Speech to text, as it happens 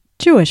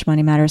Jewish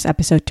Money Matters,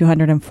 episode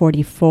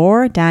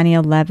 244.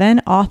 Daniel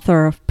Levin,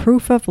 author of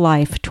Proof of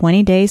Life,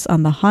 20 Days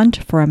on the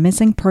Hunt for a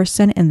Missing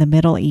Person in the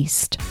Middle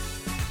East.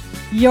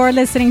 You're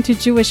listening to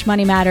Jewish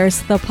Money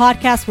Matters, the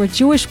podcast where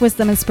Jewish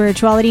wisdom and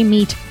spirituality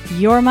meet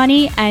your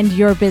money and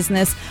your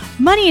business.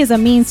 Money is a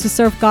means to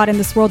serve God in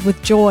this world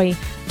with joy,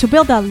 to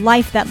build a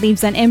life that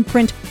leaves an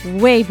imprint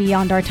way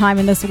beyond our time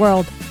in this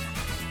world.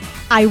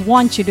 I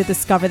want you to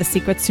discover the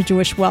secrets to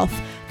Jewish wealth,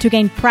 to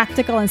gain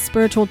practical and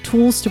spiritual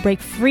tools to break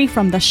free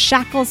from the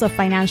shackles of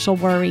financial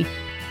worry,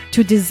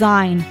 to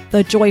design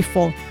the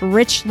joyful,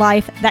 rich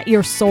life that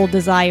your soul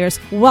desires.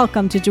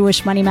 Welcome to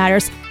Jewish Money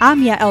Matters.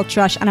 I'm Yael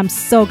Trush, and I'm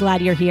so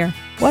glad you're here.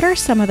 What are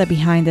some of the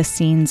behind the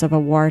scenes of a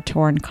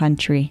war-torn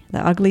country, the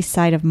ugly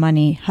side of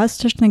money,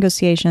 hush-hush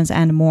negotiations,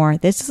 and more?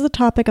 This is the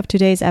topic of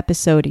today's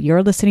episode.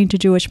 You're listening to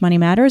Jewish Money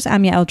Matters.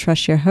 I'm Yael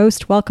Trush, your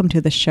host. Welcome to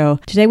the show.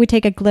 Today we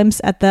take a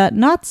glimpse at the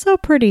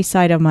not-so-pretty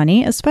side of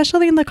money,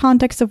 especially in the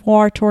context of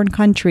war-torn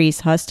countries,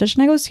 hush-hush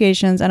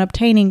negotiations, and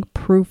obtaining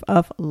proof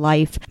of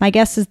life. My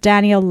guest is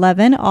Daniel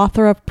Levin,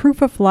 author of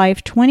Proof of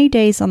Life, 20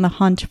 Days on the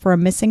Hunt for a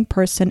Missing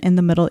Person in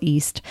the Middle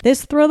East.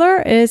 This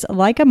thriller is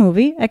like a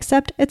movie,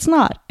 except it's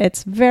not.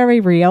 It's very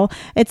real.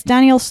 It's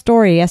Daniel's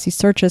story as he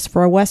searches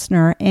for a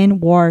Westerner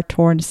in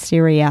war-torn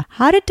Syria.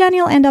 How did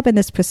Daniel end up in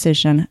this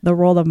position? The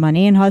role of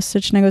money in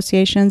hostage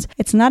negotiations?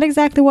 It's not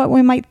exactly what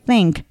we might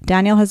think.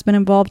 Daniel has been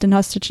involved in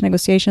hostage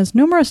negotiations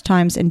numerous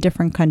times in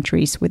different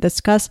countries. We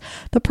discuss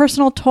the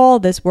personal toll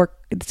this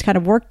kind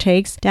of work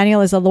takes.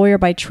 Daniel is a lawyer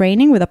by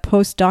training with a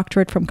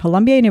postdoctorate from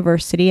Columbia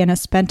University and has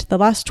spent the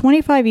last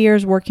 25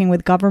 years working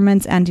with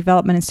governments and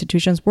development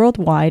institutions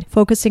worldwide,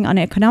 focusing on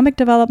economic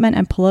development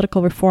and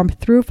political reform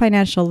through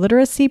financial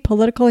literacy,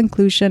 political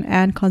inclusion,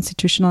 and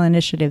constitutional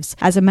initiatives.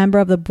 As a member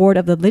of the board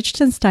of the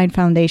Liechtenstein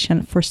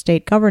Foundation for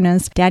State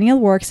Governance, Daniel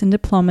works in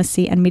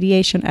diplomacy and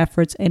mediation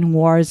efforts in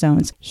war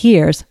zones.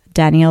 Here's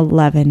Daniel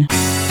Levin.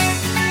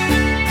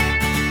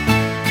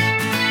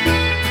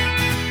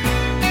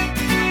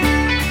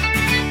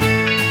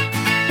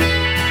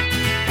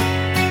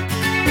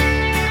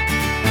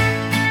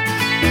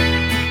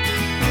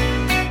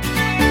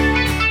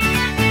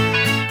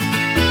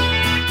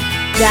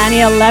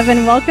 Daniel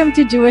Levin, welcome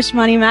to Jewish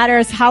Money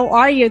Matters. How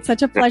are you? It's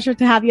such a pleasure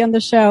to have you on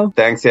the show.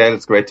 Thanks, Yael.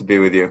 It's great to be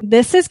with you.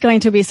 This is going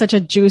to be such a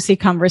juicy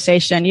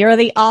conversation. You're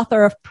the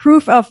author of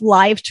Proof of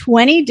Life,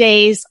 20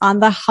 Days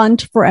on the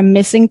Hunt for a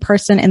Missing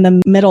Person in the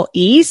Middle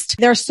East.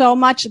 There's so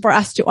much for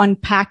us to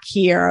unpack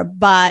here,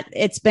 but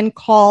it's been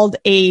called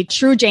a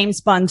true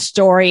James Bond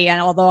story.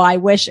 And although I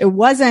wish it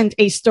wasn't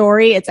a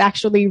story, it's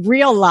actually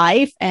real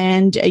life.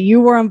 And you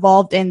were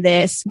involved in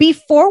this.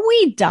 Before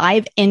we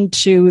dive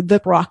into the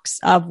crux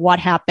of what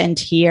happened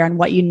here and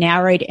what you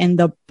narrate in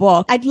the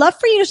book, I'd love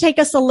for you to take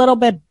us a little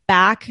bit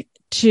back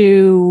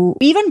to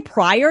even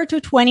prior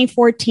to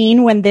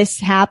 2014 when this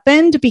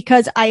happened,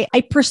 because I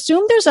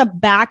presume there's a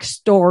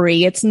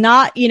backstory. It's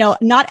not,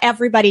 not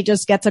everybody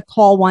just gets a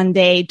call one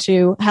day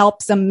to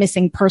help some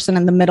missing person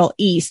in the Middle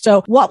East.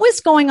 So what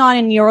was going on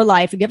in your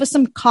life? Give us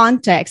some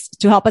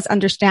context to help us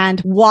understand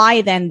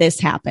why then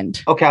this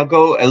happened. Okay, I'll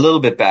go a little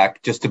bit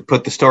back just to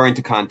put the story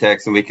into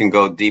context, and we can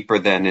go deeper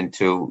then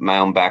into my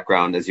own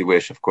background as you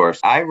wish, of course.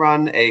 I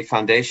run a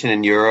foundation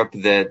in Europe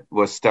that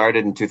was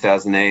started in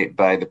 2008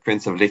 by the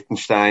Prince of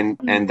Liechtenstein.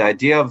 And the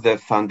idea of the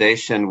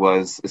foundation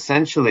was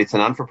essentially it's a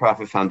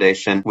non-for-profit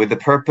foundation with the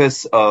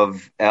purpose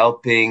of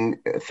helping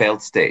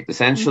failed states,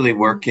 essentially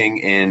working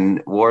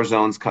in war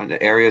zones, kind of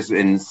areas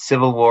in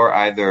civil war,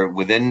 either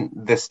within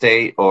the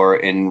state or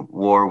in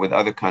war with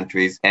other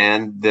countries.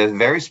 And the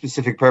very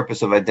specific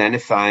purpose of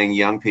identifying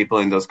young people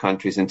in those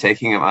countries and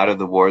taking them out of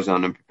the war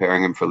zone and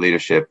preparing them for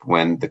leadership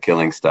when the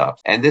killing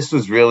stops. And this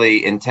was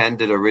really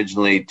intended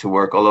originally to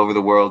work all over the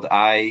world.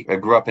 I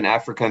grew up in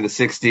Africa in the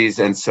 60s,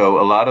 and so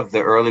a lot of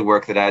the early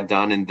work that I had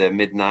done in the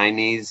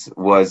mid-90s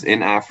was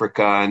in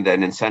Africa and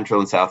then in Central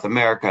and South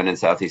America and in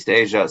Southeast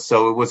Asia.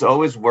 So it was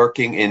always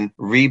working in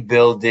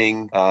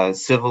rebuilding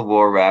civil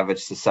war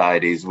ravaged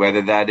societies,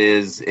 whether that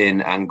is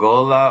in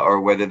Angola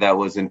or whether that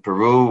was in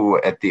Peru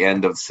at the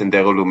end of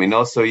Sendero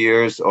Luminoso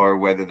years or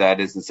whether that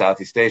is in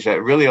Southeast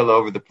Asia, really all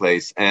over the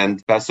place.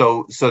 And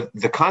so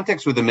the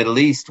context with the Middle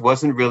East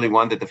wasn't really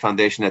one that the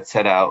foundation had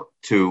set out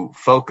to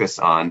focus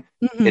on.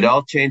 Mm-hmm. It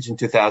all changed in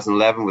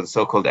 2011 with the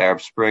so-called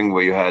Arab Spring,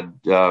 where you had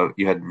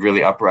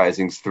really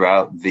uprisings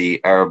throughout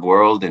the Arab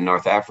world in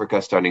North Africa,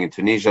 starting in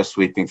Tunisia,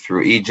 sweeping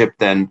through Egypt,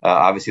 then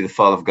obviously the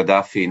fall of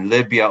Gaddafi in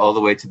Libya, all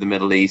the way to the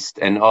Middle East,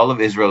 and all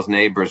of Israel's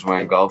neighbors were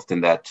engulfed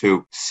in that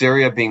too,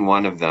 Syria being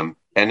one of them.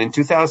 And in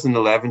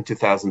 2011,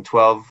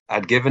 2012,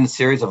 I'd given a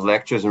series of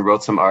lectures and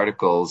wrote some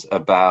articles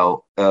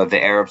about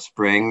the Arab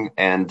Spring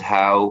and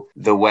how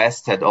the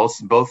West had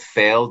also both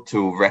failed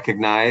to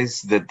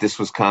recognize that this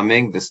was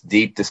coming, this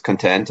deep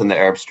discontent on the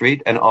Arab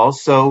street, and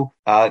also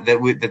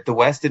that the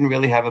West didn't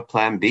really have a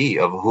plan B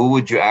of who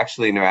would you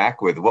actually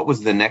interact with. What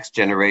was the next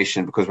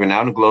generation? Because we're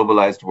now in a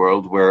globalized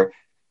world where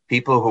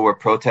people who were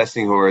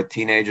protesting, who were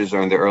teenagers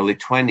or in their early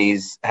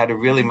 20s, had a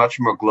really much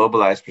more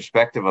globalized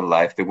perspective on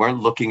life. They weren't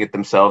looking at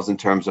themselves in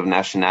terms of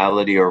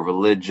nationality or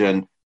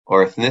religion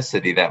or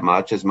ethnicity that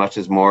much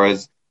as more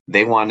as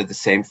they wanted the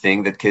same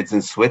thing that kids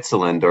in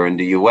Switzerland or in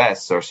the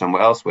US or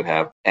somewhere else would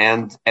have.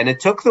 And it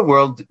took the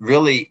world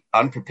really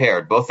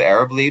unprepared, both the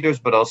Arab leaders,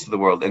 but also the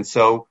world. And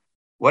so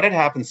what had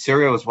happened,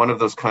 Syria was one of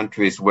those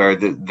countries where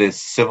this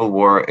civil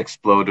war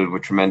exploded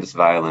with tremendous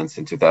violence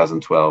in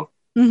 2012.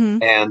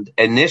 Mm-hmm. And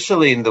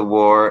initially in the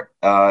war,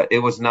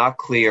 it was not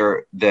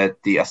clear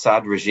that the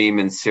Assad regime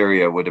in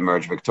Syria would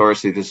emerge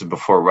victoriously. This is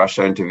before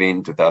Russia intervened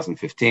in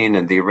 2015,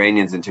 and the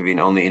Iranians intervened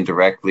only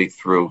indirectly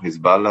through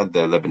Hezbollah,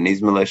 the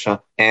Lebanese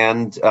militia.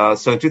 And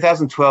so in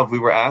 2012, we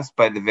were asked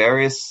by the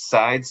various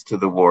sides to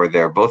the war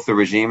there, both the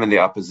regime and the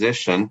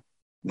opposition.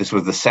 This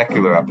was the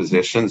secular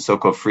opposition, the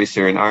so-called Free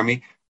Syrian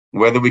Army,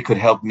 whether we could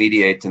help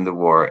mediate in the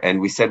war. And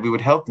we said we would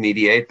help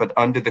mediate, but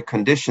under the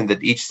condition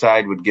that each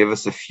side would give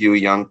us a few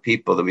young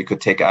people that we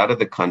could take out of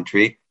the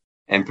country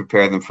and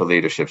prepare them for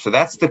leadership. So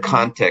that's the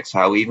context,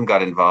 how we even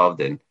got involved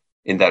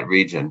in that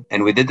region.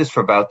 And we did this for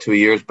about 2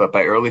 years, but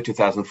by early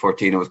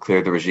 2014, it was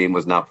clear the regime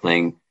was not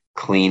playing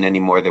clean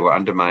anymore. They were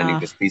undermining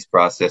this peace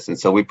process. And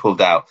so we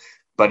pulled out.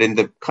 But in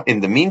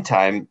the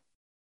meantime,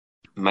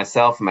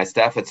 myself and my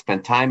staff had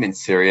spent time in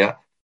Syria,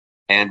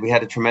 and we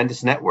had a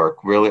tremendous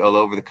network really all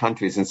over the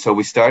countries. And so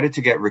we started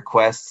to get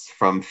requests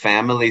from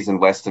families and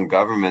Western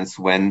governments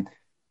when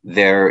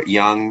their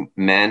young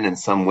men and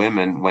some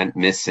women went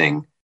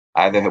missing,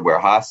 either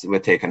were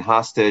taken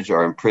hostage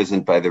or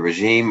imprisoned by the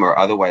regime or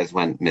otherwise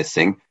went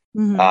missing,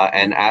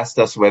 and asked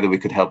us whether we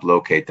could help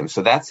locate them.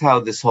 So that's how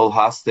this whole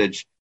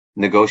hostage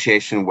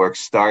negotiation work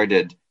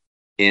started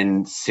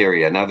in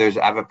Syria. Now,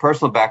 I have a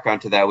personal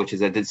background to that, which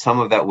is I did some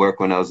of that work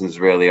when I was in the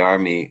Israeli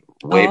army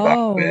way back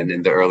then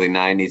in the early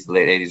 90s,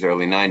 late 80s,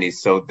 early 90s.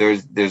 So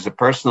there's a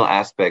personal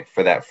aspect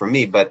for that for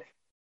me, but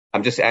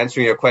I'm just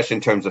answering your question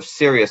in terms of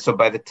Syria. So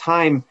by the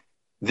time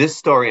this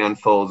story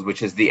unfolds,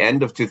 which is the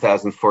end of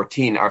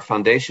 2014, our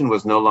foundation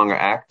was no longer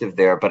active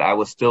there, but I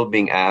was still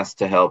being asked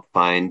to help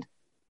find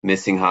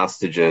missing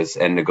hostages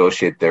and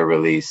negotiate their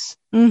release.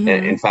 Mm-hmm.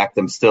 In fact,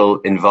 I'm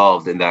still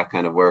involved in that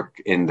kind of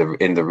work in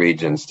the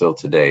region still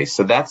today.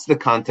 So that's the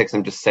context.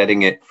 I'm just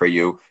setting it for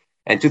you.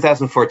 And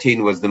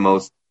 2014 was the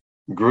most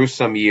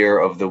gruesome year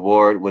of the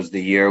war. It was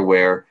the year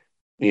where,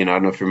 I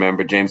don't know if you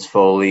remember, James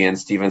Foley and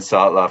Steven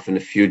Sotloff and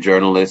a few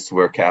journalists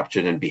were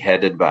captured and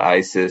beheaded by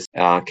ISIS.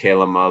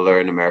 Kayla Muller,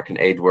 an American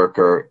aid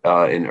worker,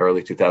 in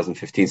early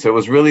 2015. So it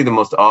was really the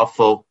most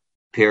awful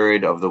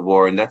period of the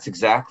war. And that's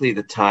exactly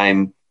the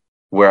time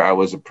where I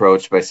was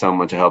approached by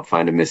someone to help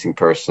find a missing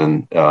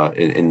person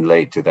in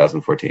late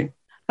 2014.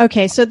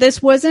 Okay, so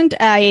this wasn't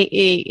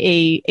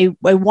a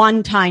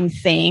one-time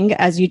thing,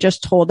 as you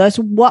just told us.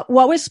 What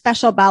was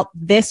special about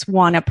this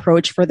one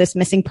approach for this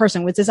missing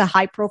person? Was this a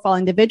high-profile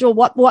individual?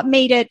 What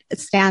made it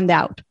stand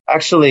out?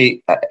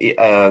 Actually,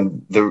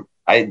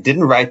 I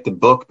didn't write the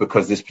book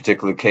because this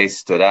particular case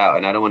stood out,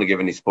 and I don't want to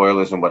give any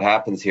spoilers on what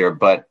happens here,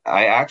 but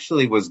I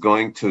actually was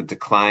going to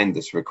decline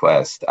this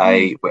request.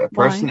 A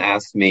person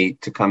asked me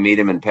to come meet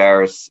him in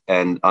Paris,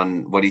 and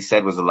on what he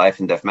said was a life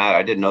and death matter.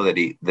 I didn't know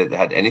that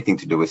had anything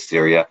to do with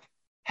Syria.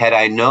 Had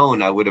I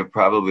known, I would have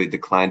probably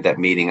declined that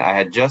meeting. I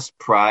had just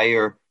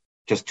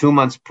 2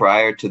 months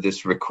prior to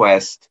this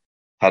request,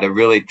 had a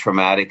really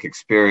traumatic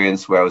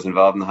experience where I was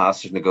involved in the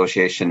hostage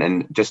negotiation.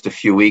 And just a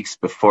few weeks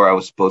before I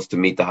was supposed to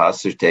meet the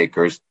hostage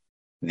takers,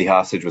 the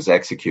hostage was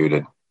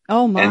executed.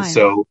 Oh, my. And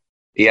so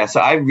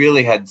I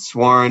really had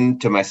sworn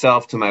to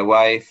myself, to my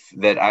wife,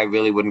 that I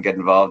really wouldn't get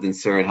involved in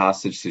Syrian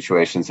hostage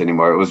situations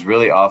anymore. It was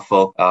really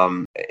awful.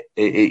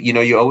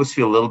 You always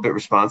feel a little bit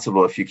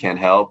responsible if you can't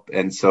help.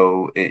 And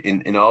so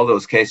in all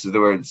those cases,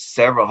 there were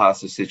several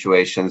hostage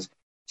situations.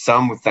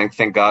 Some,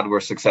 thank God, were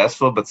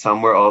successful, but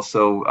some were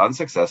also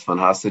unsuccessful, and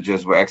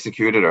hostages were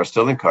executed or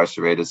still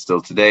incarcerated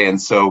still today.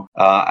 And so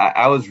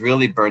I was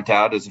really burnt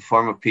out as a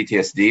form of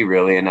PTSD,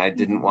 really, and I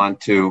didn't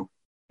want to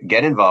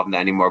get involved in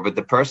that anymore. But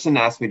the person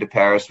asked me to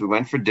Paris. We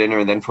went for dinner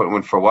and then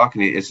went for a walk.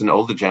 And it's an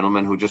older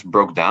gentleman who just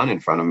broke down in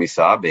front of me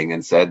sobbing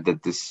and said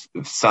that this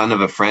son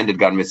of a friend had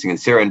gone missing in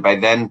Syria. And by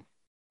then,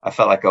 I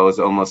felt like I was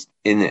almost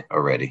in it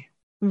already.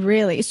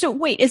 Really? So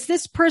wait, is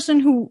this person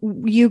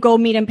who you go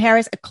meet in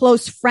Paris a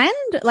close friend?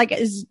 Like,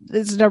 is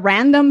it a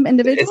random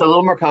individual? It's a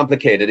little more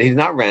complicated. He's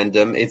not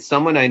random. It's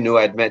someone I knew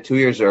I'd met 2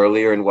 years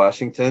earlier in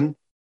Washington.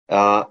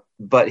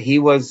 But he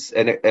was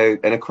an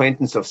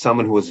acquaintance of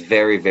someone who was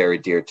very, very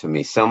dear to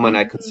me. Someone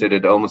I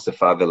considered almost a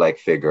father-like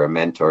figure, a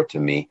mentor to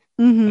me.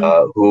 And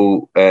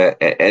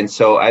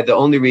so the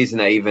only reason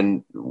I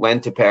even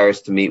went to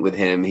Paris to meet with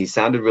him, he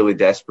sounded really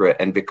desperate.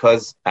 And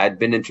because I'd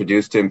been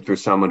introduced to him through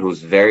someone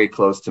who's very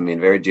close to me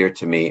and very dear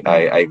to me,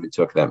 I even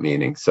took that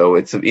meeting. So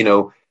it's,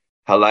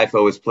 how life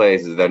always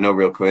plays is there are no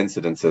real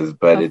coincidences,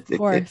 but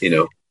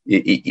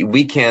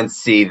we can't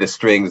see the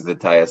strings that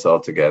tie us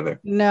all together.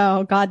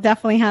 No, God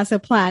definitely has a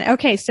plan.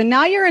 Okay, so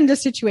now you're in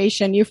this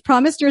situation. You've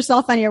promised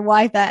yourself and your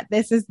wife that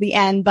this is the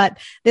end, but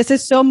this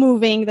is so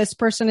moving. This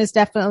person is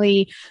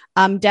definitely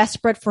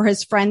desperate for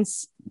his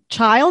friend's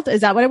child.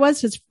 Is that what it was?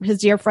 His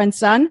dear friend's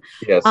son?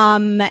 Yes.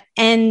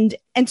 And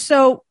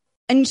so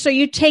And so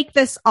you take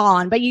this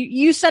on, but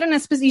you said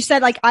you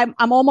said like, I'm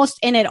almost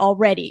in it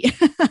already.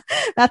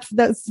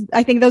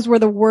 I think those were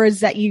the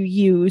words that you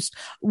used.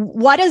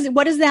 What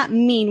does that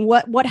mean?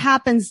 What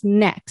happens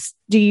next?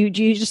 Do you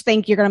just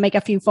think you're going to make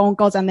a few phone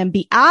calls and then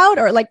be out,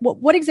 or like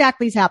what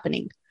exactly is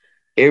happening?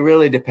 It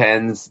really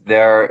depends.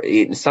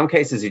 In some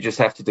cases, you just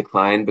have to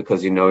decline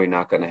because you know you're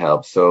not going to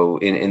help. So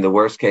in the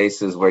worst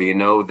cases where you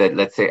know that,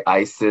 let's say,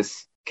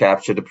 ISIS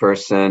captured a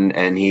person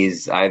and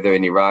he's either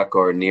in Iraq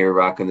or near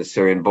Iraq on the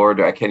Syrian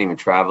border, I can't even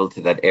travel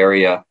to that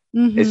area.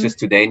 Mm-hmm. It's just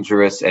too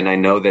dangerous. And I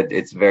know that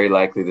it's very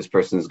likely this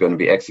person is going to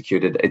be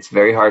executed. It's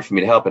very hard for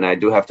me to help. And I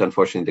do have to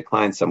unfortunately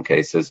decline some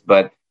cases.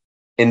 But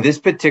in this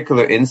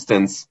particular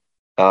instance,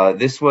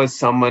 this was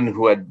someone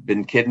who had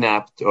been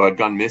kidnapped or had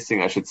gone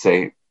missing, I should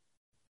say.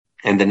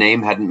 And the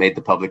name hadn't made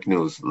the public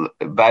news.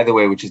 By the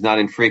way, which is not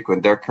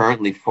infrequent, there are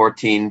currently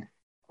 14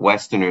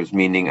 Westerners,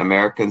 meaning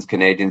Americans,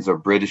 Canadians, or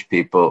British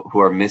people who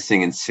are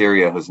missing in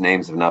Syria whose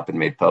names have not been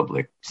made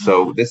public.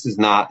 So this is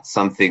not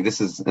something, this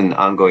is an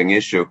ongoing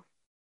issue.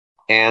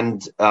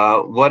 And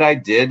what I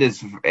did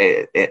is,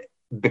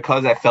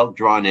 because I felt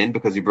drawn in,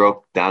 because he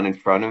broke down in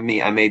front of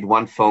me, I made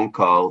one phone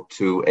call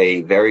to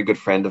a very good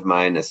friend of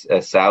mine,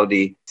 a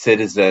Saudi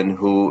citizen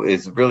who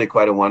is really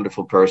quite a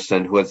wonderful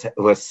person, who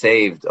has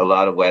saved a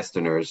lot of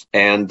Westerners.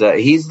 And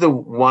he's the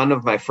one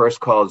of my first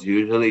calls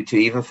usually to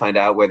even find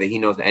out whether he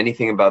knows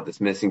anything about this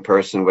missing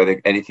person,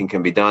 whether anything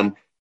can be done.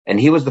 And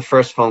he was the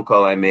first phone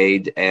call I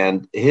made.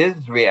 And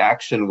his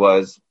reaction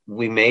was,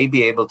 we may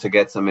be able to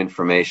get some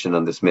information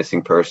on this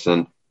missing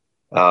person.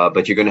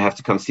 But you're going to have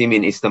to come see me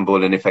in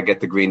Istanbul. And if I get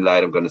the green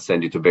light, I'm going to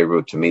send you to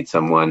Beirut to meet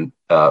someone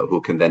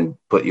who can then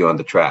put you on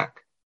the track.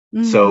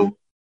 Mm-hmm. So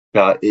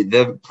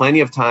there are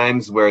plenty of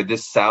times where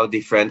this Saudi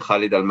friend,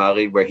 Khalid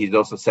Al-Mari, where he's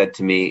also said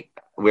to me,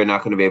 we're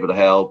not going to be able to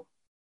help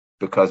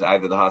because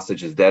either the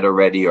hostage is dead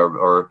already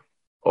or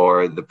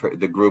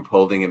the group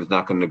holding him is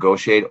not going to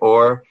negotiate.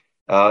 Or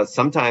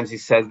sometimes he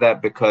says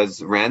that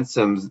because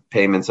ransom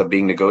payments are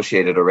being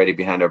negotiated already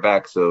behind our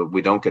back. So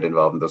we don't get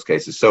involved in those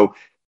cases. So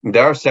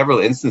there are several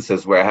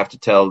instances where I have to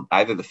tell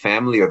either the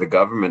family or the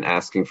government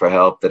asking for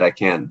help that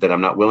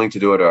I'm not willing to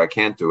do it or I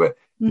can't do it.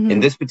 Mm-hmm. In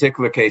this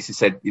particular case, he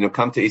said,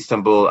 come to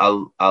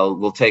Istanbul.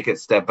 We'll take it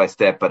step by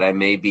step, but I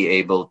may be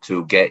able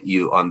to get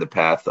you on the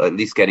path, at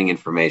least getting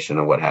information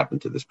on what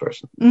happened to this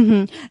person.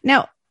 Mm-hmm.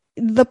 Now,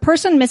 the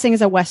person missing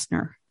is a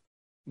Westerner.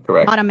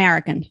 Correct. Not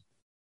American.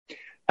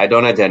 I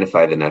don't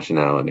identify the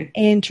nationality.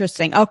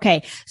 Interesting.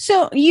 Okay.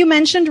 So you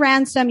mentioned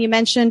ransom. You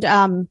mentioned,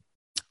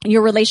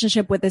 your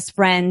relationship with this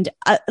friend.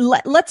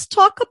 Let's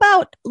talk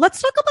about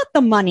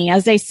the money.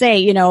 As they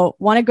say,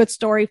 want a good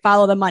story,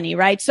 follow the money,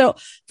 right? So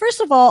first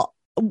of all,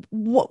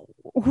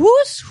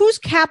 who's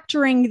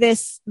capturing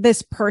this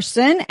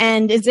person,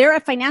 and is there a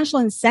financial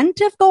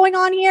incentive going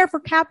on here for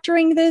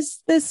capturing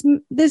this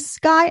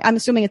guy? I'm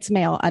assuming it's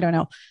male. I don't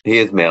know. He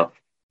is male.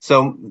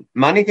 So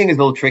money thing is a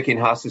little tricky in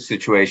hostage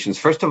situations.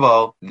 First of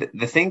all,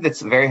 the thing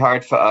that's very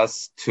hard for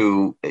us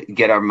to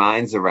wrap our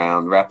minds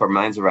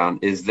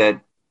around is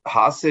that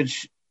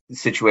hostage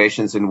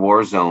situations in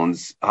war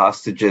zones,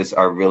 hostages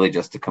are really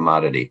just a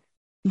commodity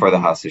for the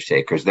hostage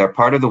takers. They're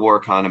part of the war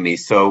economy.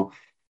 So,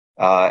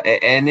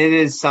 and it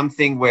is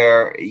something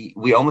where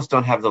we almost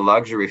don't have the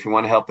luxury. If you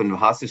want to help in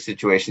hostage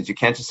situations, you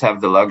can't just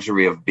have the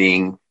luxury of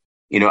being,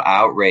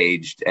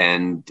 outraged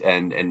and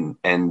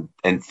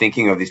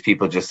thinking of these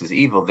people just as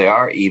evil. They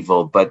are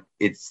evil, but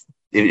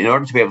in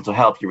order to be able to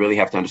help, you really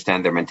have to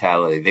understand their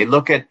mentality. They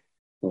look at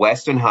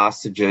Western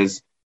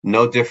hostages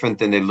no different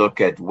than they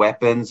look at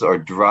weapons or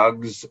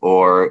drugs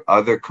or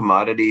other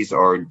commodities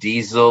or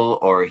diesel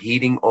or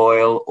heating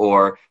oil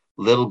or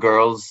little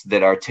girls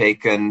that are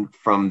taken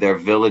from their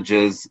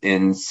villages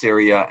in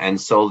Syria and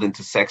sold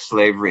into sex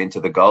slavery into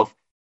the Gulf.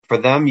 For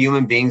them,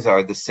 human beings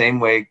are the same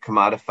way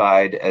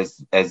commodified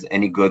as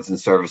any goods and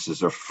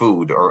services or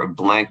food or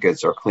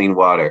blankets or clean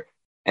water.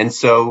 And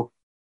so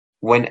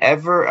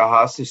whenever a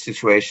hostage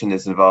situation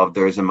is involved,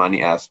 there is a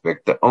money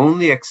aspect. The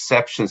only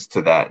exceptions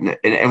to that, and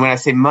when I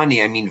say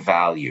money, I mean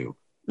value.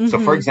 Mm-hmm. So,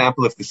 for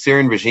example, if the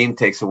Syrian regime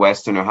takes a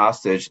Westerner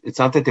hostage, it's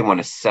not that they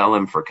want to sell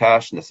him for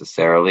cash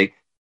necessarily.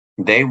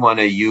 They want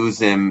to use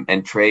him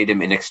and trade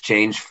him in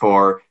exchange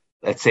for,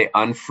 let's say,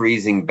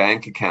 unfreezing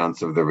bank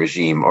accounts of the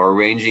regime or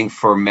arranging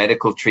for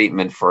medical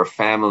treatment for a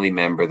family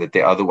member that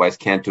they otherwise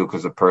can't do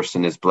because the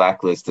person is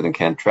blacklisted and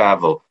can't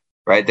travel.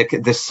 Right.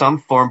 There's some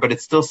form, but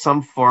it's still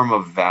some form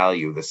of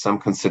value. There's some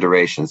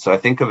consideration. So I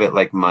think of it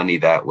like money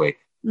that way.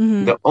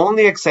 Mm-hmm. The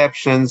only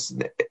exceptions,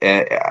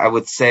 I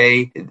would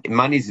say,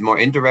 money's more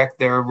indirect.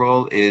 Their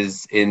role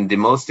is in the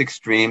most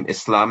extreme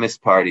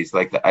Islamist parties,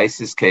 like the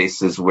ISIS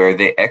cases, where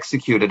they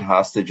executed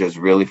hostages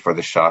really for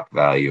the shock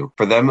value.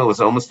 For them, it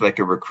was almost like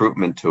a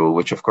recruitment tool,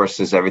 which of course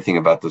says everything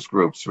about those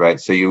groups, right?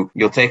 So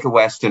you'll take a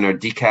Westerner,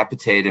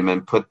 decapitate him,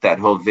 and put that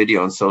whole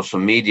video on social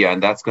media,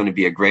 and that's going to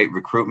be a great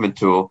recruitment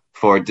tool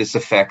for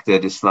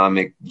disaffected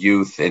Islamic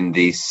youth in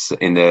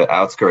the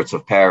outskirts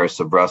of Paris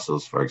or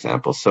Brussels, for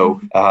example.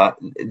 So,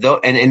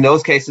 and in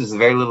those cases, there's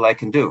very little I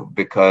can do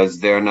because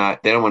they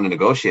don't want to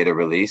negotiate a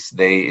release.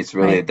 It's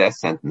really a death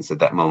sentence at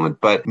that moment.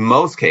 But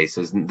most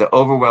cases, the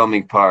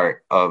overwhelming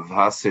part of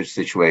hostage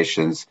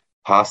situations,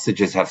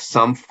 hostages have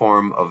some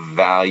form of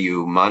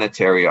value,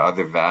 monetary or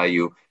other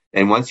value.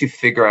 And once you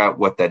figure out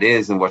what that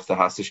is and what the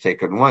hostage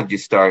taker want, you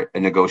start a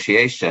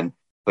negotiation.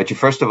 But you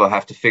first of all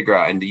have to figure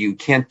out, and you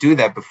can't do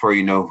that before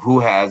you know who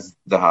has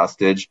the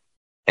hostage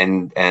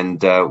and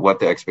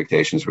what the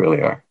expectations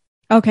really are.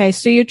 Okay,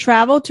 so you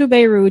travel to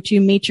Beirut,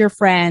 you meet your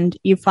friend,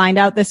 you find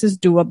out this is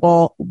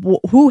doable.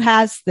 Who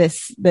has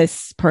this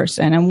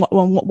person, and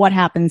what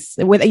happens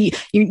with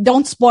you?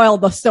 Don't spoil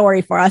the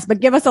story for us, but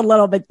give us a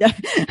little bit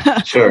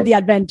Sure. of the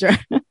adventure.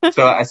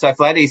 So I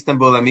fly to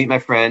Istanbul. I meet my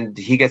friend.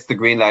 He gets the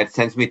green light,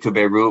 sends me to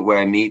Beirut, where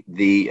I meet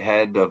the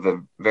head of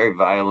a very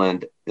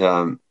violent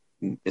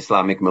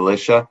Islamic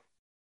militia.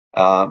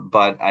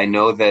 But I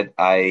know that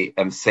I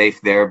am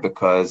safe there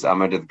because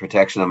I'm under the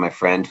protection of my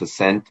friend who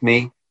sent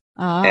me.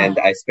 And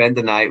I spend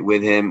the night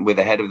with him, with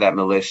the head of that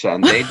militia,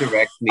 and they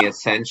direct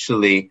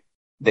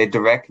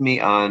me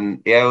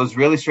on, it was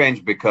really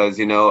strange because,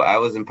 I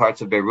was in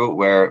parts of Beirut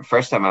where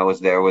first time I was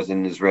there was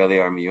in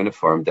Israeli army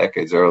uniform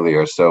decades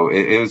earlier. So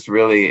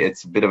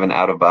it's a bit of an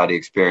out of body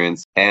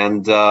experience.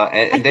 And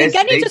I think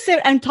I need to sit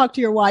and talk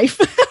to your wife.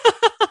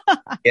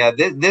 Yeah,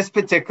 this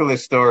particular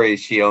story,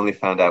 she only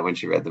found out when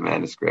she read the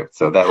manuscript.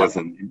 So that was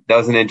an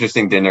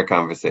interesting dinner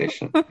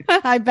conversation.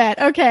 I bet.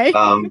 Okay.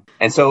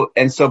 And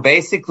so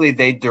basically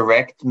they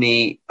direct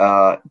me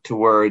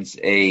towards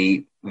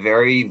a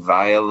very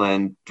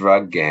violent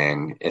drug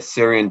gang, a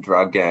Syrian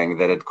drug gang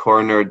that had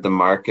cornered the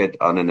market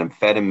on an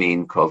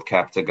amphetamine called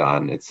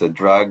Captagon. It's a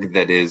drug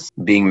that is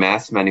being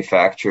mass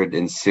manufactured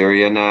in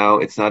Syria now.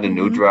 It's not a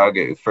new drug.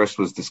 It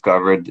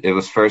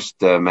was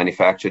first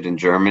manufactured in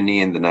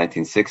Germany in the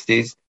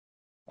 1960s.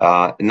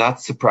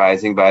 Not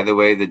surprising, by the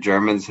way, the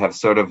Germans have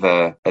sort of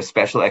a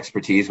special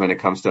expertise when it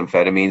comes to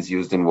amphetamines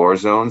used in war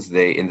zones.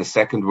 In the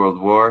Second World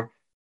War,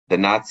 the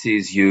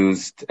Nazis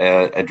used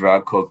a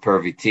drug called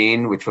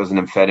Pervitin, which was an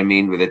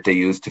amphetamine that they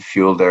used to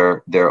fuel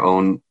their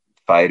own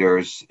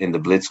fighters in the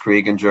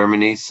Blitzkrieg in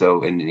Germany,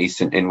 so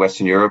in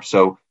Western Europe.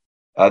 So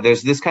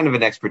there's this kind of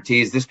an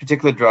expertise. This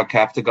particular drug,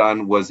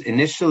 Captagon, was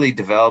initially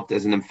developed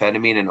as an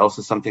amphetamine and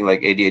also something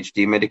like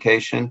ADHD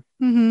medication.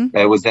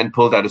 It was then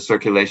pulled out of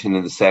circulation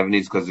in the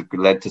 70s because it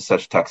led to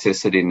such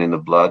toxicity in the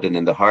blood and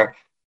in the heart.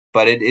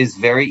 But it is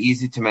very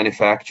easy to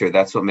manufacture.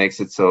 That's what makes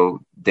it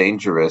so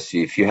dangerous.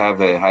 If you have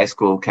a high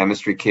school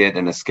chemistry kit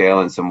and a scale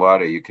and some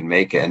water, you can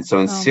make it. And so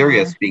in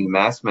Syria, it's being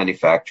mass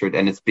manufactured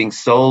and it's being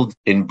sold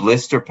in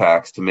blister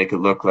packs to make it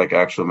look like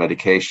actual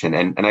medication.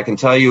 And I can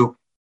tell you,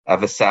 I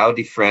have a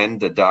Saudi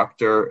friend, a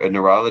doctor, a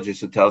neurologist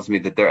who tells me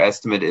that their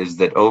estimate is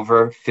that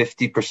over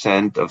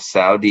 50% of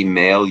Saudi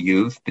male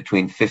youth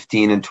between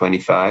 15 and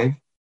 25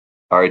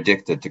 are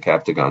addicted to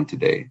Captagon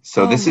today.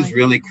 So this has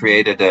really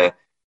created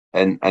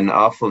an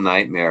awful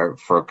nightmare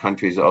for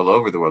countries all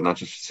over the world, not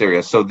just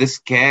Syria. So this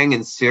gang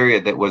in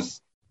Syria that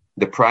was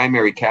the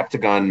primary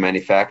Captagon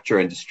manufacturer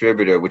and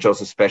distributor, which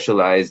also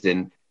specialized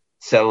in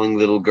selling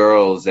little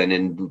girls and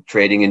in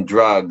trading in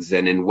drugs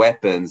and in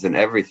weapons and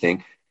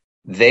everything,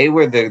 they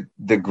were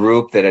the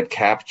group that had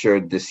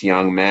captured this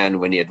young man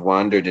when he had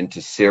wandered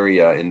into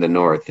Syria in the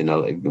north,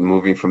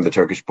 moving from the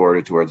Turkish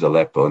border towards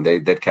Aleppo. And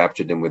they'd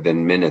captured him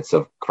within minutes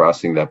of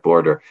crossing that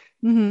border.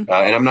 And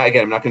I'm not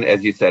going to,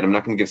 as you said, I'm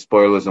not going to give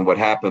spoilers on what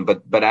happened,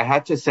 but I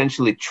had to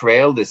essentially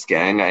trail this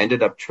gang. I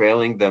ended up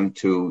trailing them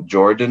to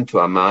Jordan,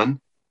 to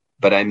Amman,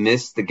 but I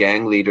missed the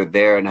gang leader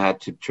there and I had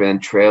to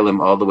trail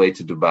him all the way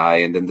to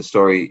Dubai. And then the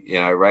story,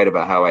 I write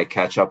about how I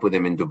catch up with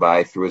him in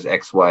Dubai through his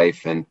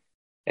ex-wife and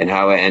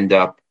how I end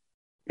up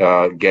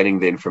getting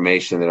the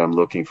information that I'm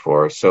looking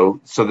for.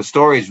 So the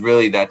story is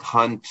really that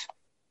hunt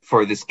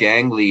for this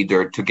gang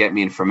leader to get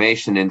me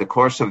information. In the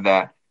course of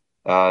that,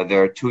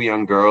 there are two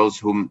young girls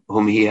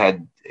whom he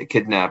had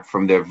kidnapped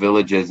from their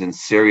villages in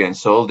Syria and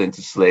sold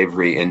into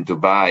slavery in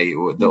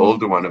Dubai. The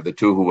older one of the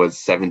two, who was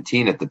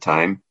 17 at the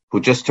time, who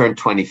just turned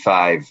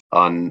 25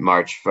 on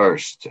March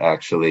 1st,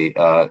 actually,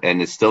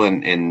 and is still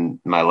in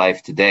my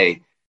life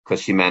today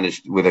because she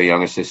managed with her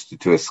younger sister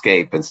to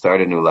escape and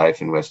start a new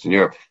life in Western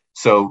Europe.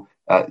 So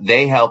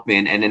they helped me.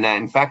 And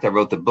in fact, I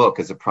wrote the book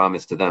as a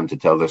promise to them to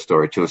tell their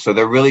story too. So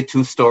there are really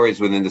two stories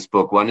within this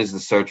book. One is the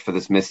search for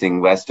this missing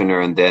Westerner,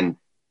 and then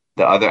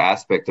the other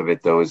aspect of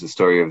it, though, is the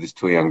story of these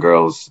two young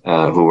girls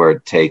who were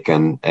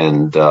taken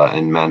and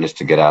managed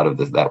to get out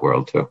of that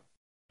world too.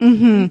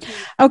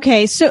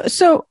 Okay,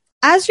 so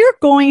as you're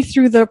going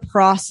through the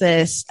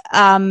process,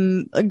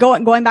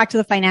 going back to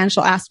the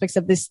financial aspects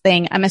of this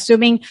thing, I'm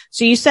assuming.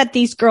 So you said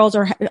these girls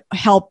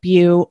help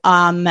you,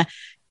 and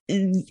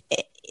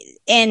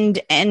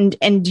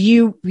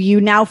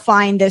you now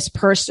find this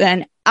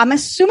person. I'm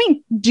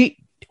assuming.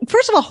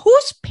 First of all,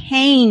 who's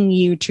paying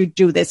you to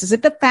do this? Is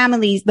it the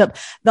families, the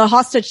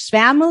hostage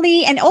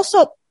family, and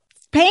also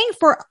paying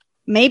for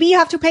maybe you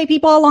have to pay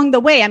people along the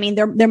way. I mean,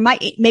 there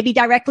might, maybe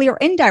directly or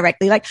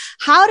indirectly. Like,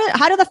 how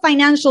do the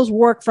financials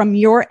work from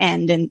your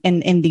end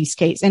in these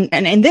cases,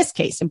 and in this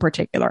case in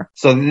particular?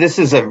 So this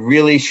is a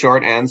really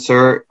short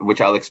answer,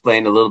 which I'll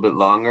explain a little bit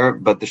longer.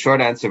 But the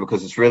short answer,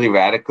 because it's really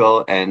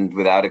radical and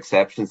without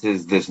exceptions,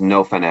 is there's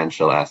no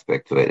financial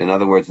aspect to it. In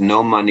other words,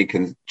 no money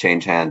can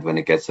change hands when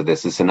it gets to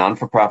this. It's a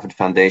non-for-profit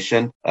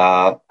foundation.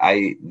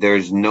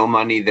 There's no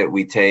money that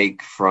we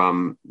take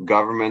from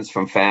governments,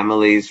 from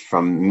families,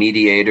 from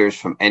mediators,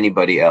 from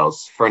anybody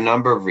else, for a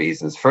number of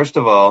reasons. First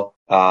of all,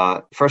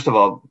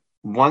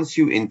 once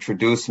you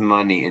introduce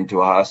money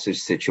into a hostage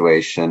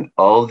situation,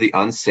 all the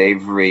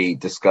unsavory,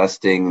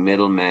 disgusting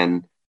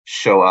middlemen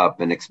show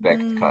up and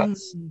expect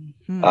cuts.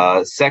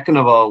 Second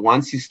of all,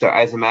 once you start,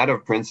 as a matter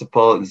of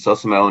principle, and it's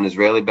also my own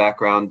Israeli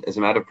background, as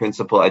a matter of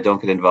principle, I don't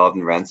get involved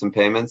in ransom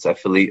payments. I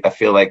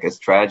feel like, as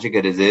tragic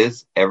as it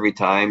is, every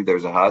time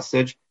there's a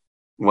hostage,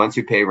 once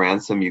you pay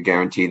ransom, you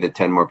guarantee that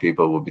 10 more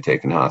people will be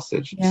taken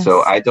hostage. Yes.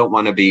 So I don't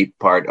want to be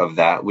part of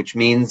that, which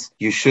means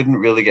you shouldn't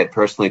really get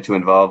personally too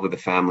involved with the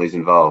families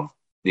involved,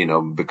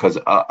 because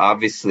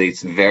obviously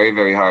it's very,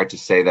 very hard to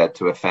say that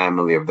to a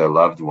family of their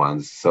loved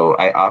ones. So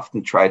I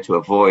often try to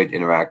avoid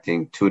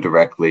interacting too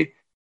directly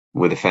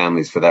with the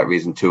families for that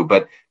reason too.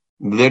 But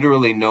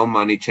literally no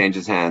money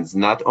changes hands.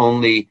 Not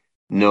only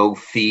no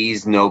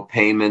fees, no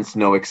payments,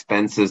 no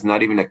expenses,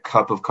 not even a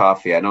cup of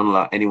coffee. I don't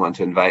allow anyone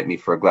to invite me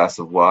for a glass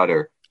of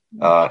water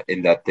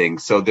in that thing.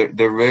 So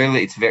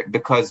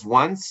because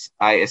once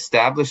I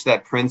establish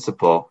that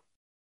principle,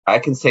 I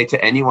can say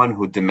to anyone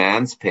who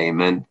demands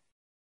payment,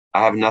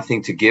 I have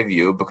nothing to give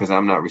you because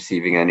I'm not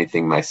receiving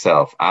anything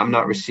myself. I'm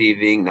not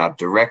receiving, not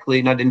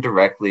directly, not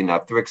indirectly,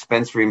 not through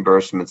expense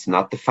reimbursements,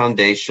 not the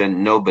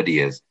foundation. Nobody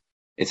is.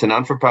 It's a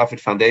non-for-profit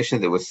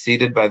foundation that was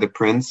seeded by the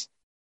prince.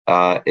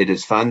 It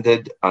is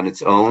funded on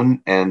its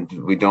own, and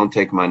we don't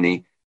take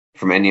money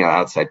from any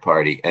outside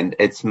party. And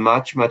it's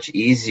much, much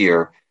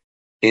easier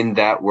in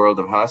that world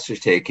of hostage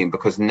taking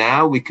because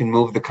now we can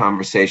move the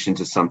conversation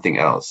to something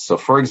else. So,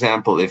 for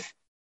example, if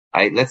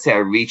let's say I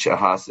reach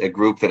a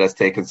group that has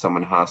taken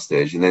someone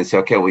hostage, and then say,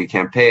 okay, well, you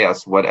can't pay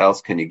us. What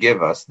else can you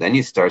give us? Then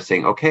you start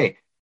saying, okay,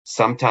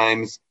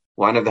 sometimes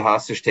one of the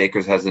hostage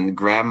takers has a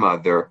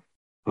grandmother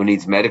who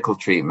needs medical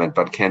treatment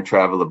but can't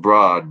travel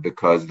abroad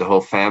because the whole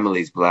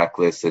family is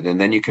blacklisted. And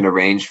then you can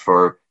arrange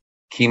for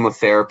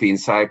chemotherapy in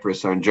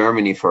Cyprus or in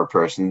Germany for a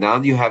person. Now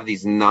you have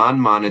these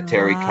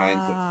non-monetary kinds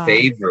of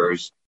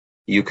favors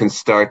you can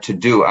start to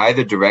do,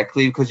 either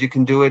directly because you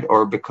can do it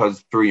or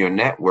because through your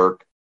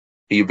network,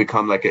 you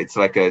become it's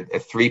like a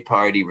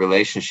three-party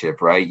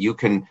relationship, right? You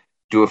can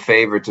do a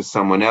favor to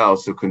someone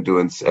else who can do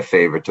a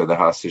favor to the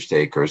hostage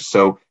takers.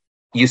 So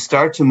you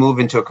start to move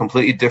into a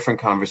completely different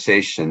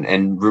conversation,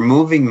 and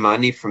removing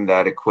money from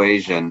that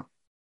equation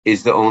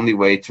is the only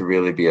way to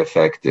really be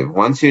effective.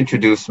 Once you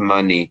introduce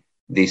money,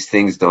 these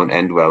things don't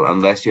end well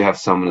unless you have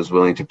someone who's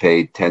willing to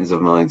pay tens of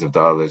millions of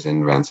dollars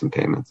in ransom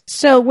payments.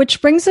 So,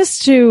 which brings us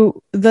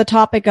to the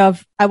topic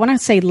of, I want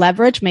to say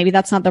leverage. Maybe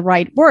that's not the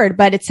right word,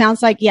 but it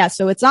sounds like,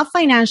 so it's not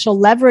financial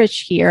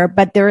leverage here,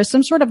 but there is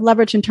some sort of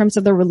leverage in terms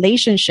of the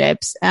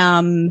relationships.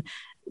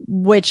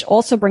 Which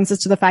also brings us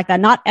to the fact that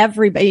not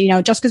everybody,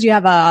 just because you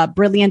have a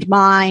brilliant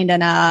mind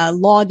and a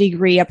law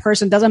degree, a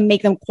person doesn't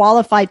make them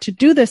qualified to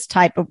do this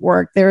type of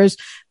work. There's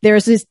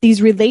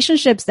these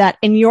relationships that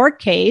in your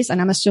case, and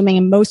I'm assuming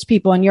in most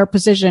people in your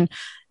position,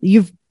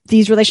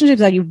 these relationships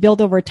that you've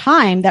built over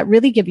time that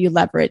really give you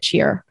leverage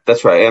here.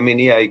 That's right. I mean,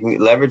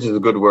 leverage is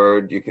a good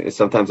word.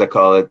 Sometimes I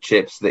call it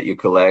chips that you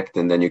collect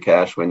and then you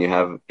cash when you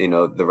have,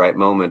 the right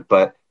moment.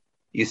 But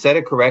you said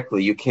it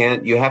correctly.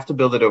 You have to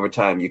build it over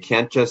time. You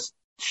can't just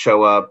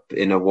show up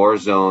in a war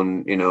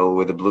zone,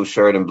 with a blue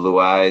shirt and blue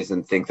eyes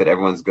and think that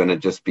everyone's going to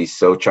just be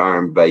so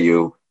charmed by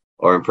you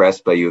or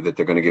impressed by you that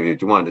they're going to give you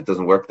what you want. It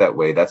doesn't work that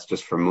way. That's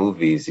just for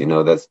movies.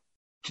 That's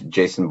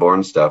Jason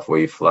Bourne stuff where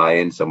you fly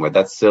in somewhere.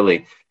 That's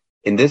silly.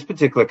 In this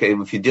particular case,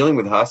 if you're dealing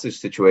with hostage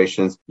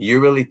situations, you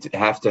really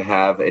have to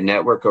have a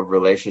network of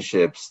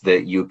relationships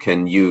that you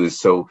can use.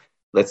 So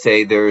let's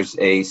say there's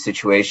a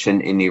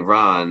situation in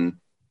Iran.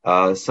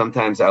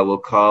 Sometimes I will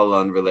call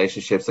on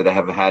relationships that I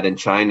have had in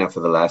China for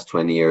the last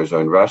 20 years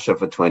or in Russia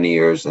for 20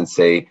 years and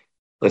say,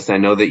 listen, I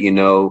know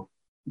that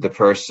the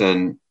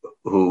person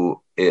who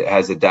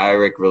has a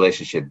direct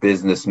relationship,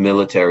 business,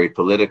 military,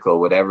 political,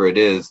 whatever it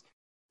is,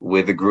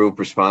 with the group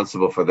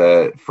responsible for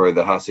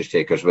the hostage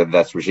takers, whether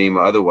that's regime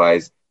or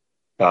otherwise.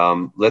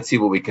 Let's see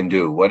what we can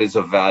do. What is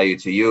of value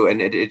to you?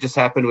 And it just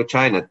happened with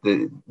China.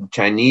 The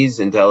Chinese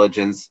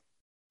intelligence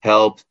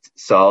helped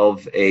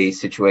solve a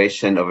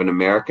situation of an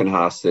American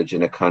hostage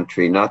in a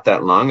country not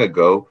that long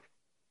ago.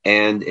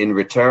 And in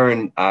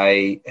return,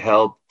 I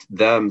helped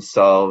them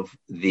solve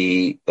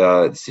the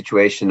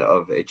situation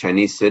of a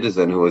Chinese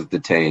citizen who was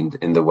detained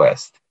in the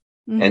West.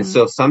 Mm-hmm. And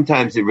so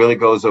sometimes it really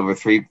goes over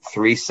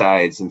three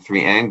sides and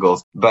three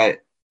angles. But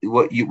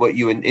what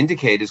you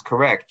indicate is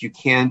correct.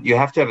 You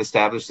have to have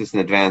established this in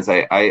advance.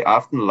 I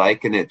often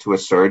liken it to a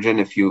surgeon.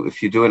 If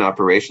you do an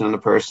operation on a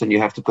person, you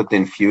have to put the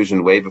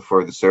infusion way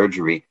before the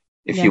surgery.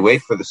 If you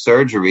wait for the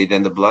surgery,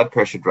 then the blood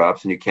pressure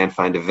drops and you can't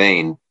find a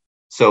vein.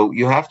 So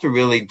you have to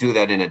really do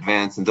that in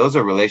advance. And those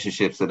are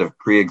relationships that have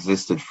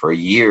pre-existed for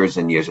years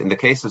and years. In the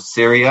case of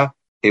Syria,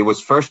 it was,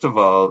 first of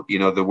all,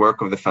 the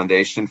work of the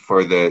foundation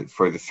for the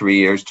 3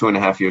 years,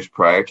 2.5 years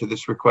prior to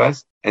this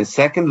request. And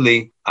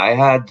secondly, I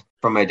had,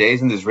 from my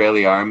days in the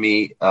Israeli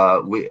army,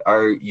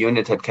 our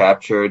unit had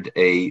captured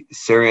a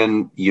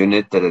Syrian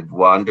unit that had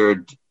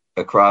wandered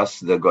across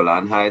the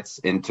Golan Heights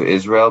into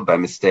Israel by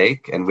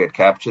mistake. And we had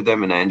captured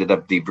them, and I ended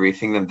up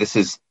debriefing them. This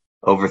is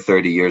over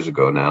 30 years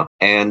ago now.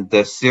 And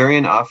the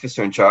Syrian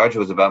officer in charge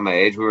was about my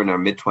age. We were in our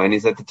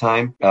mid-20s at the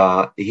time.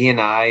 He and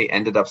I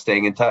ended up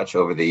staying in touch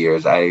over the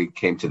years. I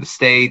came to the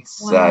States.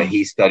 Wow.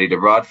 He studied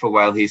abroad for a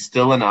while. He's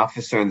still an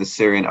officer in the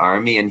Syrian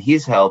army, and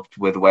he's helped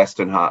with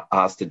Western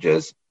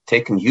hostages,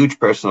 taken huge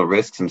personal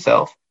risks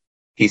himself.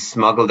 He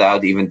smuggled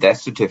out even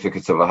death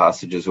certificates of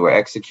hostages who were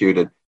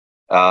executed.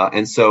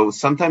 And so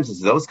sometimes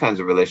it's those kinds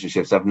of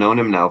relationships. I've known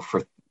him now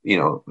for,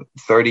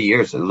 30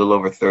 years, a little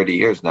over 30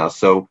 years now.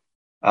 So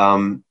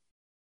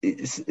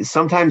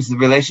sometimes the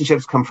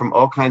relationships come from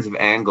all kinds of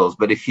angles,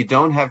 but if you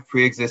don't have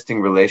pre-existing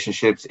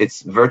relationships,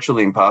 it's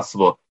virtually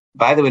impossible.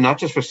 By the way, not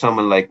just for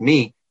someone like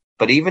me,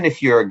 but even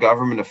if you're a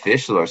government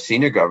official or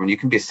senior government, you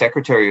can be a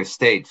Secretary of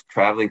State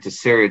traveling to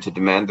Syria to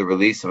demand the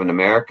release of an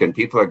American.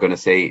 People are going to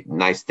say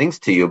nice things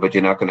to you, but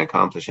you're not going to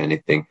accomplish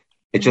anything.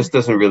 It just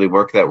doesn't really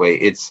work that way.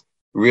 It's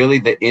really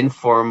the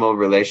informal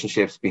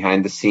relationships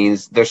behind the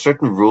scenes. There's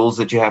certain rules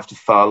that you have to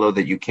follow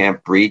that you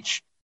can't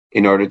breach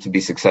in order to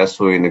be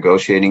successful in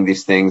negotiating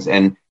these things.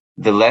 And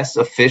the less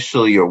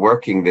official you're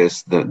working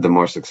this, the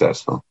more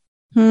successful.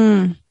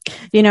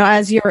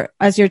 As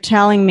you're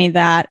telling me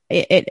that,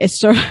 it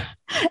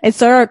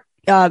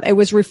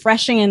was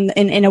refreshing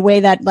in a way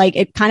that, like,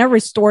 it kind of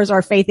restores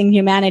our faith in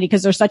humanity,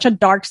 because there's such a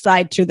dark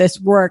side to this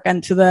work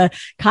and to the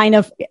kind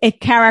of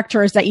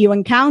characters that you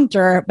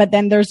encounter. But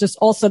then there's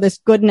also this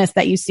goodness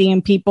that you see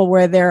in people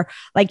where they're,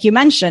 like you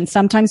mentioned,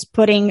 sometimes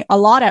putting a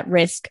lot at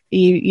risk,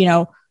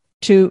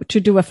 to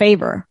do a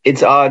favor.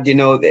 It's odd,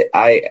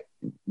 I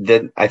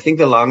think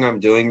the longer I'm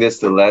doing this,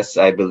 the less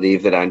I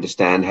believe that I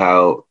understand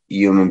how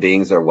human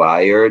beings are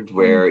wired,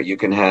 where you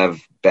can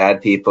have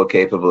bad people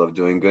capable of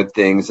doing good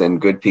things and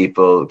good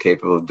people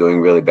capable of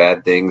doing really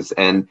bad things.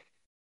 And,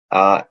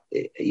 I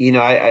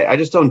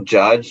just don't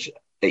judge.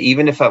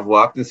 Even if I've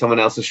walked in someone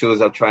else's shoes,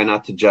 I'll try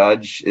not to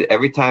judge.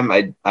 Every time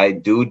I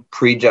do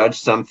prejudge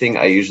something,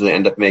 I usually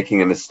end up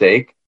making a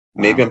mistake.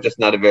 Wow. Maybe I'm just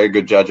not a very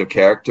good judge of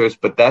characters,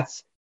 but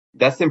that's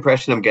the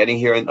impression I'm getting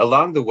here. And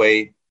along the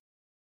way,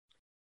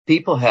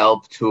 people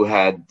helped who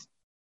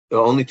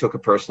only took a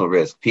personal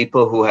risk.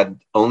 People who had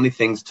only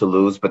things to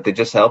lose, but they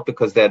just helped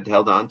because they had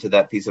held on to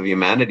that piece of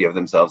humanity of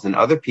themselves. And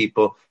other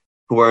people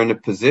who are in a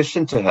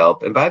position to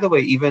help. And by the way,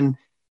 even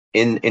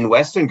in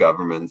Western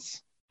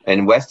governments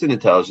and Western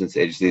intelligence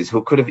agencies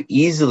who could have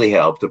easily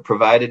helped or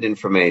provided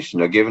information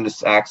or given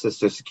us access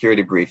to a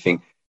security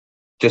briefing,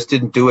 just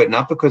didn't do it.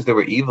 Not because they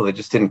were evil, they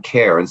just didn't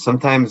care. And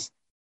sometimes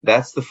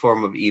that's the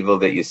form of evil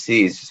that you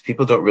see. It's just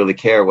people don't really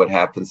care what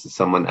happens to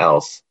someone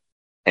else.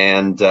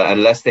 And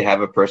unless they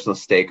have a personal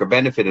stake or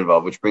benefit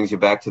involved, which brings you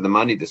back to the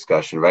money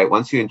discussion, right?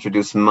 Once you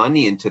introduce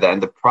money into that,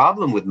 and the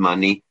problem with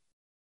money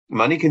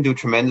can do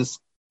tremendous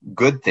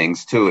good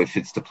things too if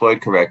it's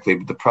deployed correctly.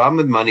 But the problem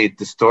with money, it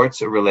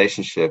distorts a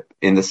relationship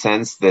in the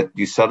sense that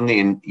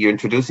you're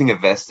introducing a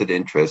vested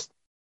interest.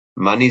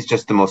 Money is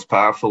just the most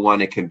powerful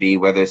one it can be,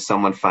 whether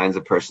someone finds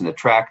a person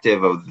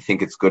attractive or they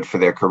think it's good for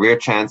their career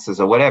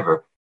chances or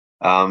whatever.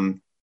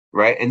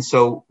 Right. And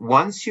so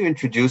once you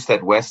introduce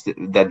that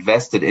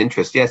vested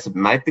interest, yes, it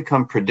might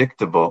become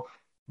predictable,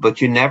 but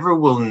you never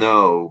will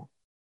know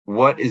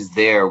what is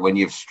there when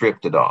you've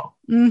stripped it all.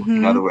 Mm-hmm.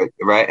 In other words,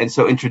 right. And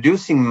so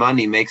introducing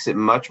money makes it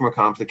much more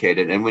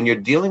complicated. And when you're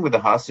dealing with a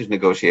hostage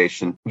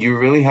negotiation, you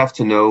really have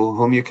to know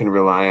whom you can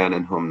rely on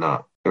and whom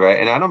not. Right.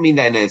 And I don't mean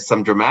that in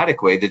some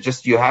dramatic way, that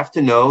just you have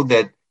to know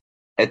that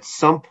at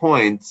some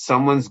point,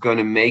 someone's going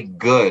to make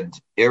good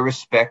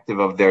irrespective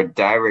of their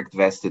direct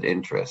vested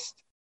interest.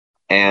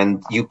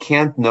 And you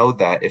can't know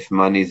that if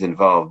money's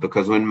involved,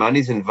 because when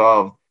money's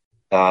involved,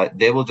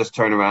 they will just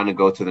turn around and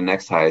go to the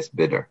next highest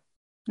bidder.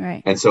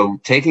 Right. And so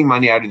taking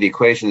money out of the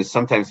equation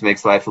sometimes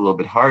makes life a little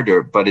bit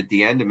harder, but at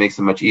the end, it makes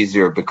it much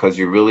easier because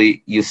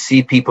you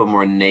see people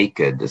more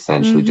naked,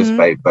 essentially, just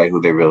by who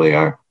they really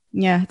are.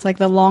 Yeah. It's like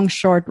the long,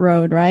 short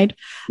road, right?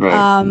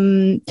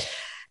 Right.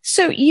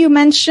 So you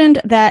mentioned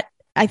that,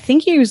 I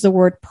think you used the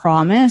word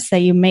promise,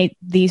 that you made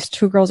these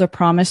two girls a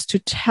promise to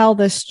tell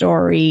the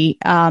story.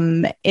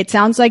 It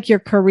sounds like your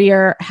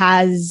career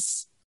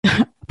has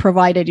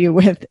provided you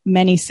with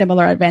many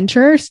similar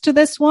adventures to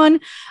this one.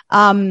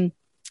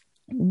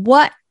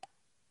 What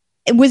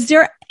was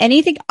there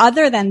anything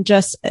other than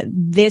just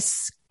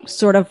this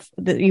sort of,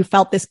 you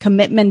felt this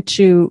commitment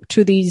to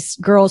these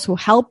girls who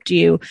helped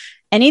you?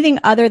 Anything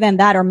other than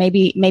that, or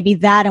maybe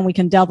that, and we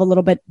can delve a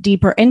little bit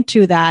deeper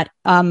into that,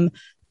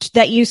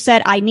 that you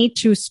said, I need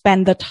to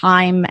spend the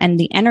time and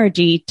the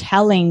energy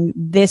telling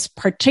this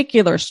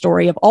particular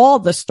story of all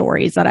the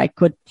stories that I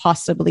could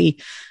possibly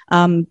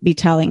be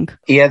telling?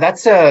 Yeah,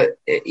 that's a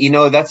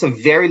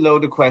very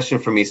loaded question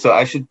for me. So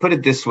I should put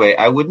it this way.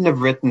 I wouldn't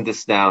have written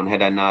this down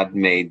had I not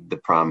given the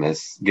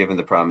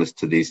promise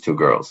to these two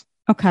girls.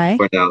 Okay.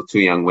 Who are now two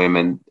young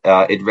women.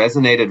 It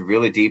resonated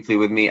really deeply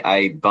with me.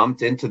 I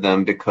bumped into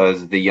them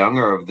because the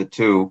younger of the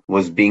two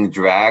was being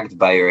dragged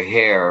by her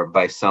hair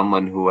by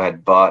someone who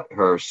had bought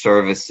her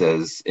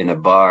services in a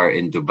bar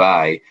in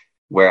Dubai,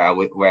 where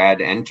I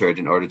had entered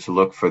in order to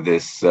look for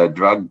this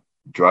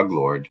drug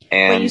lord.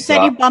 And when you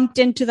said you bumped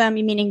into them,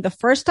 you meaning the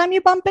first time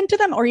you bumped into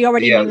them, or you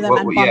already knew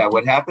them?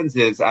 What happens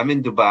is I'm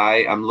in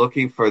Dubai. I'm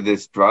looking for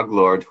this drug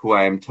lord who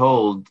I am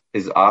told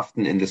is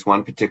often in this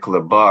one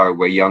particular bar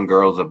where young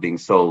girls are being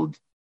sold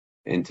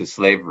into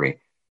slavery.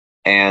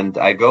 And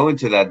I go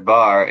into that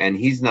bar and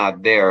he's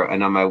not there.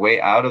 And on my way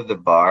out of the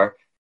bar,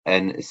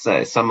 and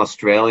some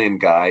Australian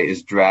guy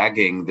is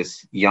dragging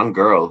this young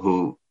girl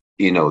who,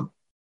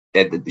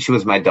 she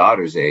was my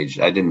daughter's age.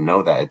 I didn't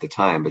know that at the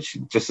time, but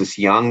just this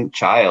young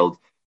child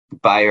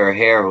by her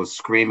hair who's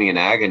screaming in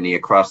agony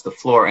across the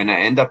floor. And I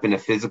end up in a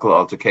physical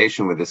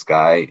altercation with this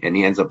guy and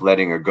he ends up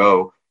letting her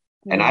go.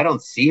 Mm. And I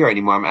don't see her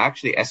anymore. I'm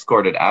actually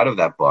escorted out of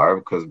that bar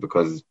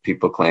because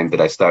people claim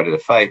that I started a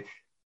fight.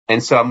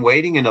 And so I'm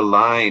waiting in a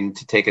line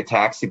to take a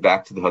taxi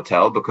back to the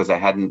hotel because I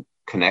hadn't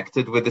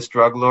connected with this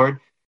drug lord.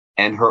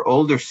 And her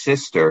older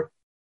sister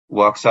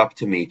walks up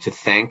to me to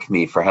thank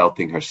me for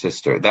helping her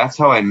sister. That's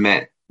how I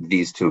met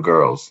these two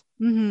girls.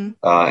 Mm-hmm.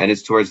 And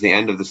it's towards the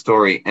end of the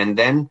story. And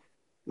then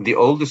the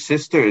older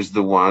sister is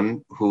the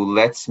one who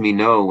lets me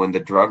know when the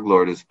drug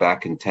lord is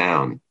back in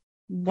town.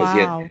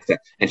 Wow.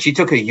 And she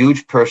took a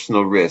huge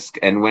personal risk.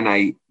 And when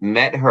I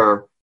met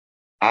her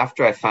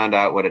after I found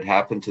out what had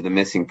happened to the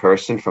missing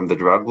person from the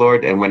drug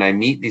lord, and when I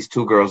meet these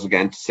two girls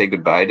again to say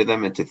goodbye to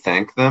them and to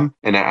thank them,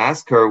 and I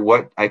ask her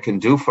what I can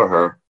do for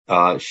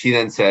her, she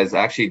then says,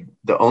 actually,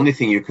 the only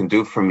thing you can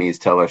do for me is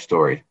tell our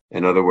story.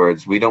 In other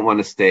words, we don't want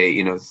to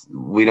stay,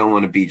 we don't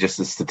want to be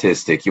just a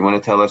statistic. You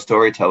want to tell our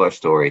story, tell our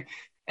story.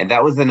 And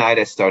that was the night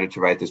I started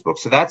to write this book.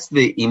 So that's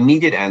the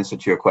immediate answer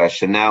to your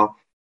question. Now,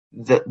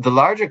 the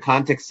larger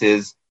context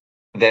is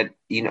that,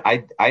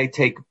 I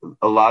take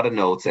a lot of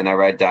notes and I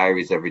write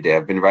diaries every day.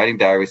 I've been writing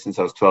diaries since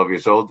I was 12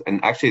 years old.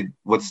 And actually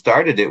what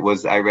started it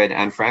was I read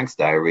Anne Frank's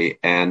diary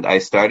and I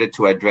started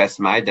to address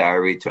my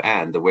diary to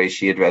Anne the way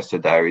she addressed her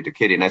diary to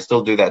Kitty. And I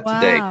still do that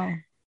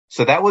today.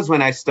 So that was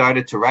when I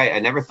started to write. I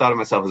never thought of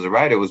myself as a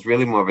writer. It was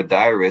really more of a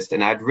diarist.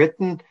 And I'd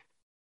written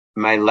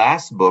my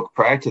last book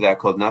prior to that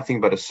called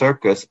Nothing But a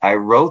Circus. I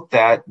wrote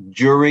that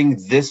during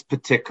this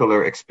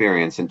particular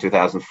experience in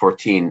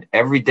 2014.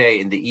 Every day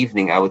in the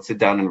evening, I would sit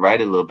down and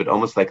write a little bit,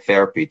 almost like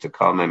therapy to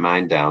calm my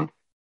mind down.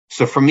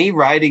 So for me,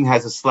 writing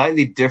has a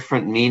slightly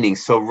different meaning.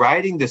 So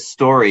writing this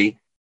story,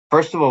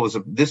 first of all,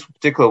 this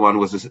particular one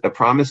was a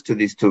promise to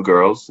these two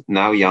girls,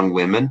 now young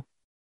women.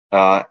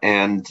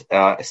 And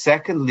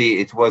secondly,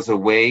 it was a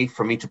way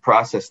for me to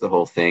process the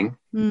whole thing.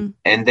 Mm.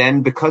 And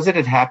then because it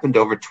had happened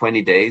over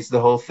 20 days,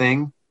 the whole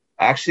thing,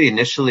 actually,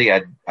 initially,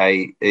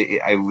 I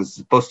was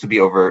supposed to be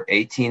over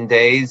 18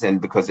 days.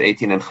 And because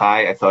 18 and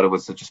Chai, I thought it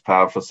was such a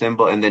powerful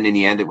symbol. And then in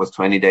the end, it was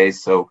 20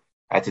 days. So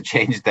I had to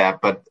change that.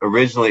 But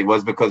originally, it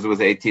was because it was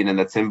 18 and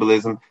that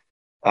symbolism.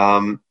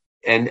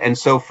 And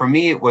so for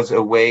me, it was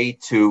a way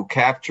to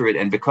capture it.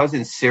 And because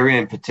in Syria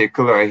in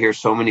particular, I hear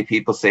so many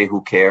people say,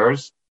 who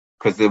cares?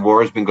 Because the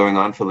war has been going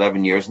on for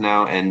 11 years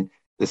now, and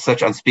there's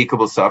such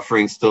unspeakable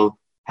suffering still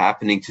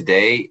happening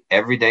today,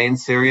 every day in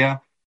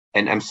Syria.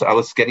 And I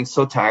was getting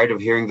so tired of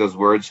hearing those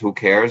words, who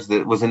cares?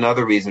 That was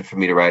another reason for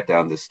me to write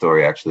down this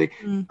story, actually.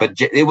 Mm.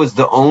 But it was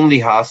the only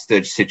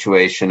hostage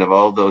situation of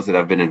all those that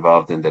I've been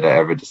involved in that I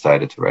ever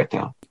decided to write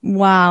down.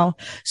 Wow.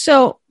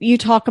 So you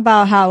talk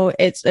about how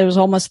it was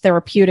almost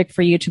therapeutic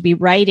for you to be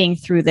writing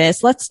through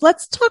this. Let's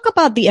talk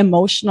about the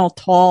emotional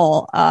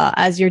toll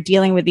as you're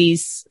dealing with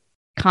these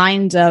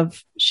kinds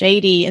of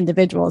shady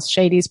individuals.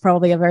 Shady is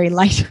probably a very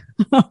light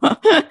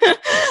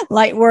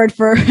word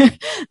for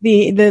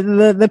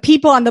the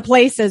people and the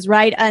places,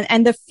 right?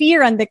 And the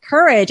fear and the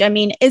courage. I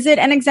mean, is it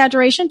an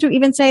exaggeration to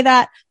even say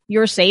that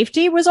your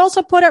safety was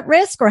also put at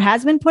risk or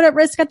has been put at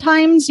risk at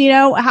times?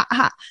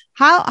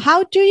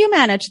 How do you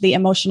manage the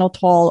emotional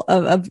toll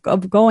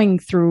of going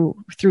through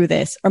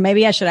this? Or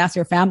maybe I should ask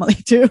your family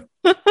too.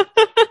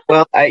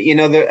 Well, I'll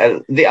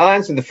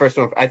answer the first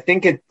one. I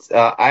think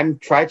I'm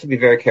trying to be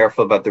very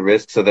careful about the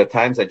risks. So there are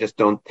times I just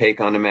don't take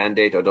on a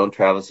mandate or don't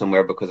travel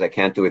somewhere because I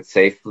can't do it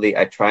safely.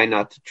 I try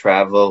not to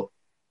travel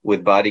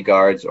with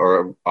bodyguards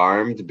or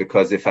armed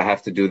because if I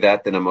have to do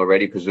that, then I'm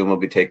already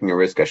presumably taking a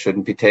risk I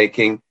shouldn't be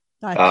taking.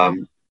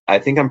 Gotcha. I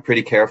think I'm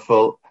pretty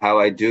careful how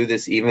I do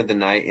this. Even the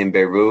night in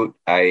Beirut,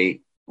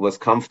 I was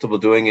comfortable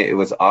doing it. It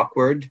was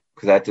awkward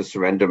because I had to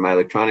surrender my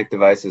electronic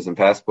devices and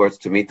passports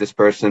to meet this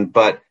person.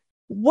 But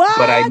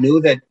I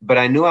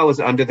knew I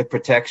was under the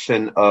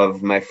protection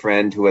of my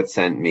friend who had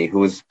sent me, who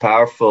was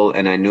powerful.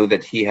 And I knew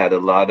that he had a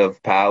lot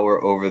of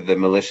power over the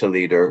militia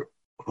leader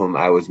whom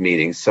I was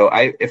meeting. So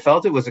I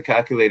felt it was a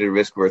calculated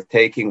risk worth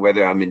taking,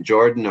 whether I'm in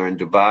Jordan or in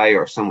Dubai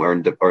or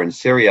somewhere or in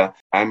Syria.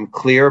 I'm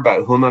clear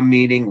about whom I'm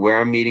meeting, where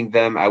I'm meeting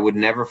them. I would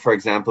never, for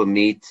example,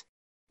 meet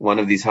one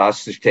of these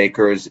hostage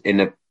takers in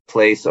a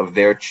place of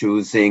their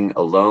choosing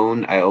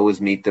alone. I always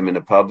meet them in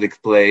a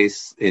public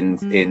place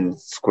in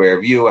square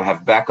view. I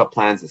have backup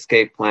plans,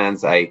 escape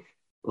plans. I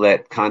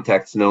let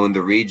contacts know in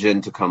the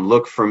region to come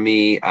look for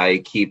me. I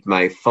keep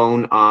my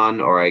phone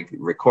on, or I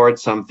record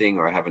something,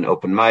 or I have an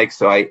open mic.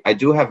 So I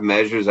do have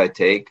measures I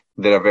take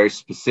that are very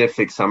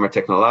specific. Some are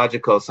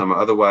technological, some are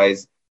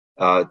otherwise,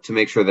 to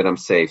make sure that I'm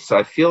safe. So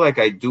I feel like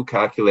I do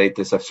calculate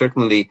this. I've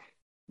certainly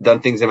done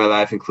things in my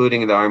life,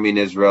 including in the army in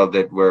Israel,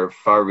 that were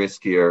far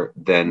riskier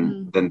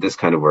than this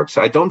kind of work.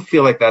 So I don't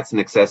feel like that's an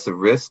excessive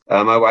risk.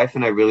 My wife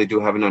and I really do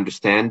have an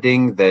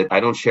understanding that I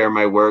don't share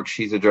my work.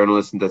 She's a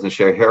journalist and doesn't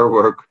share her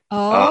work.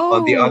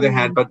 On the other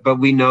hand, but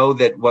we know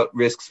that what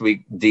risks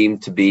we deem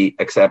to be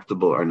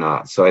acceptable or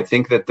not. So I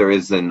think that there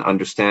is an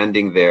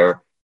understanding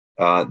there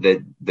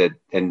that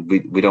and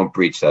we don't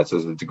breach that. So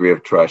there's a degree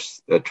of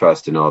trust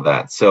and all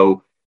that.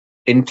 So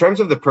in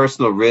terms of the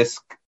personal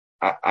risk,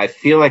 I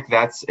feel like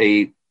that's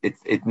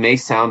it may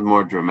sound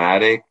more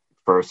dramatic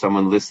for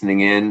someone listening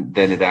in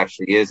than it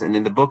actually is. And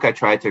in the book, I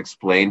try to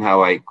explain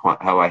how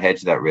I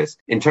hedge that risk.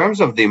 In terms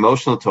of the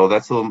emotional toll,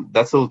 that's a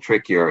little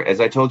trickier.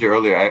 As I told you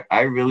earlier,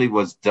 I really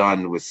was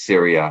done with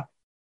Syria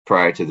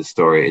prior to the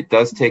story. It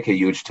does take a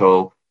huge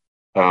toll.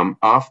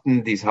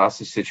 Often these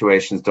hostage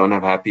situations don't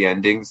have happy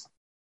endings.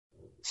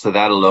 So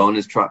that alone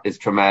is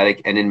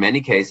traumatic. And in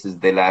many cases,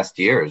 they last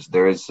years.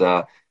 There's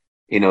a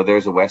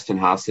Western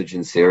hostage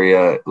in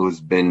Syria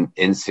who's been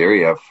in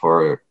Syria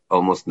for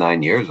almost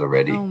 9 years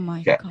already,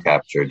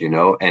 captured,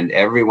 and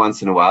every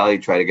once in a while you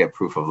try to get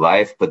proof of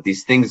life, but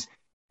these things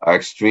are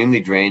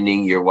extremely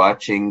draining.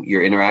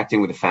 You're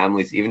interacting with the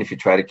families, even if you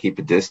try to keep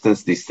a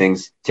distance, these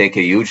things take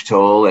a huge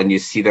toll, and you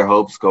see their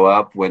hopes go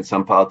up when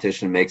some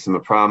politician makes them a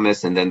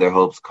promise, and then their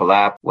hopes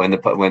collapse when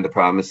the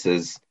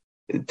promises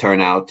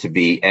turn out to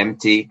be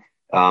empty.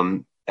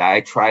 I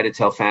try to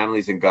tell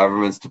families and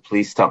governments to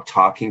please stop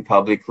talking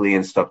publicly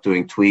and stop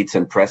doing tweets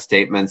and press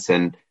statements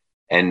and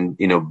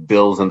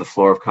bills on the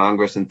floor of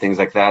Congress and things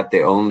like that.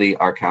 They only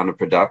are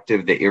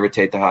counterproductive. They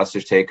irritate the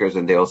hostage takers,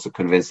 and they also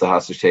convince the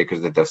hostage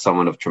takers that they're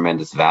someone of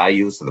tremendous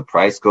value, so the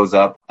price goes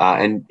up.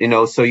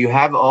 So you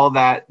have all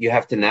that you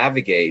have to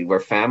navigate, where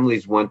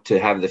families want to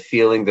have the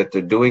feeling that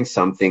they're doing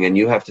something, and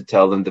you have to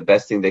tell them the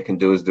best thing they can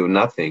do is do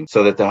nothing,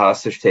 so that the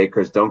hostage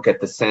takers don't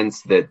get the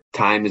sense that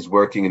time is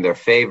working in their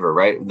favor,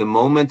 right? The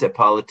moment a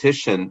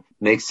politician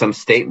makes some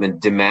statement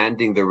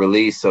demanding the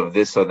release of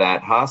this or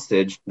that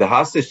hostage, the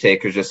hostage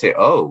takers just say,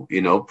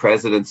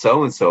 President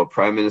so-and-so,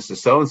 Prime Minister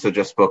so-and-so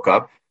just spoke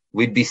up.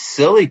 We'd be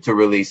silly to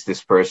release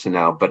this person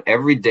now. But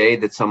every day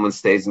that someone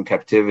stays in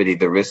captivity,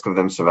 the risk of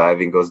them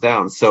surviving goes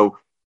down. So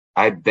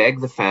I beg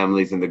the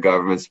families and the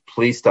governments,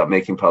 please stop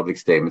making public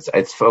statements.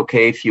 It's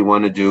okay if you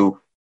want to do,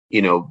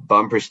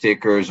 bumper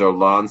stickers or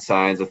lawn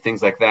signs or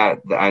things like that.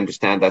 I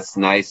understand that's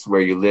nice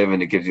where you live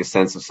and it gives you a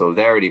sense of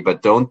solidarity,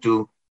 but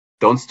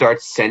don't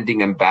start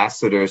sending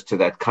ambassadors to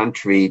that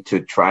country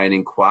to try and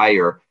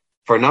inquire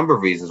for a number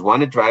of reasons.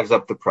 One, it drives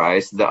up the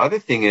price. The other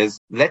thing is,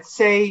 let's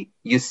say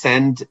you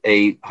send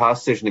a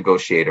hostage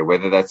negotiator,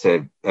 whether that's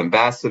an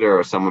ambassador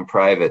or someone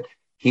private.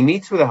 He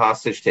meets with the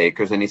hostage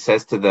takers and he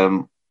says to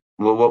them,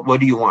 well, what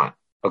do you want?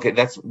 Okay,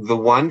 that's the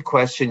one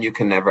question you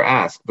can never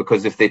ask,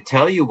 because if they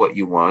tell you what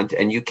you want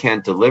and you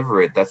can't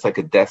deliver it, that's like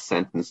a death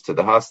sentence to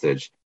the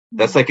hostage.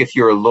 That's like if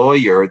you're a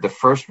lawyer, the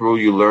first rule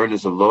you learn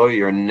as a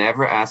lawyer,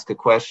 never ask a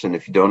question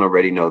if you don't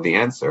already know the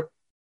answer,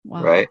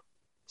 right?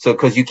 So,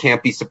 because you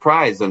can't be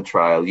surprised on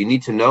trial. You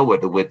need to know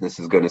what the witness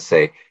is going to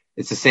say.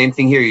 It's the same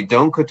thing here. You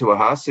don't go to a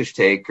hostage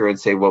taker and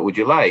say, what would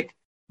you like?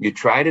 You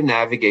try to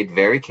navigate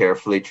very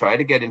carefully, try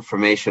to get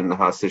information on the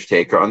hostage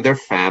taker, on their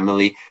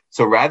family.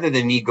 So rather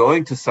than me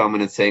going to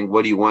someone and saying,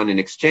 what do you want in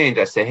exchange?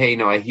 I say, hey,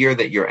 I hear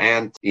that your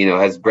aunt,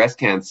 has breast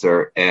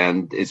cancer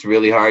and it's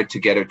really hard to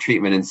get her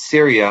treatment in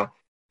Syria,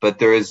 but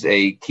there is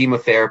a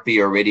chemotherapy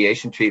or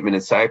radiation treatment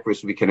in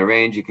Cyprus we can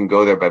arrange. You can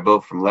go there by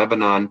boat from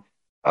Lebanon.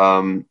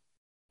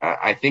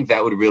 I think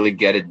that would really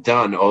get it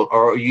done.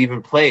 Or you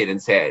even play it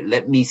and say,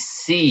 let me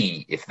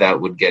see if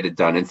that would get it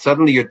done. And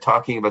suddenly you're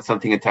talking about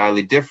something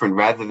entirely different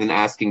rather than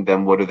asking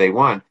them, what do they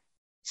want?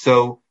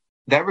 So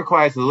that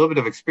requires a little bit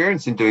of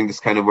experience in doing this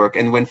kind of work.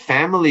 And when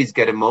families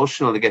get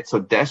emotional, they get so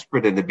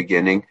desperate in the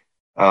beginning,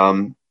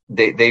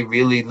 they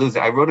really lose.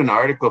 I wrote an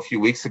article a few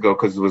weeks ago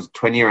because it was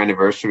 20-year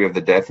anniversary of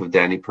the death of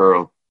Danny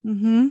Pearl,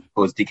 who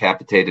was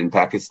decapitated in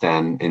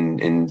Pakistan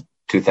in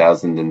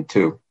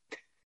 2002.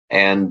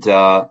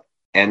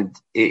 And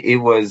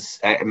it was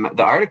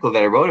the article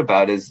that I wrote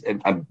about is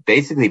I'm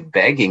basically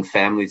begging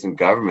families and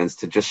governments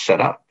to just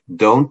shut up.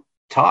 Don't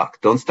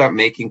talk. Don't start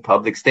making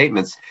public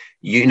statements.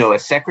 A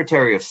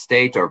Secretary of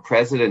State or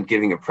president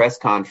giving a press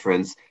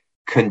conference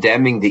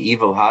condemning the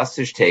evil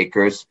hostage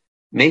takers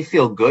may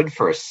feel good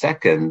for a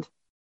second,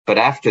 but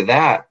after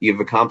that,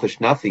 you've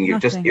accomplished nothing.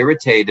 You've just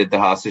irritated the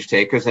hostage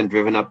takers and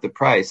driven up the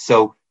price.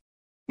 So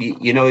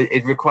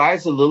it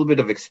requires a little bit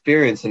of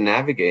experience in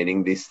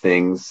navigating these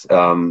things.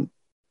 And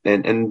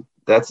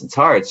it's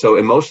hard. So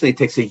emotionally, it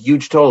takes a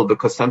huge toll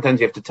because sometimes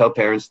you have to tell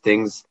parents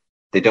things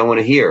they don't want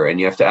to hear, and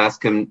you have to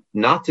ask them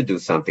not to do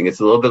something. It's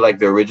a little bit like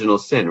the original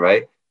sin,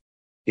 right?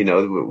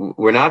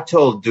 We're not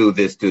told do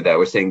this, do that.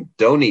 We're saying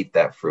don't eat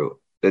that fruit.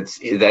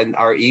 Then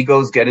our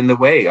egos get in the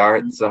way.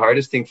 It's the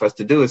hardest thing for us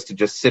to do is to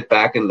just sit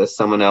back and let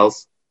someone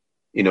else,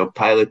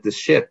 pilot the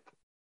ship.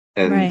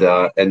 And,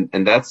 right.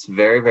 And that's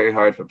very, very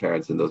hard for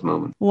parents in those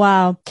moments.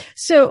 Wow.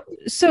 So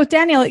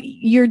Daniel,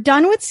 you're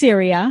done with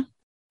Syria,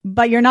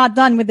 but you're not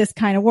done with this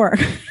kind of work.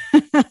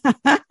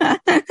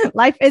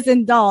 Life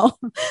isn't dull.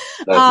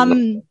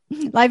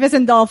 Life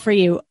isn't dull for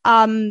you.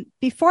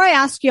 Before I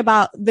ask you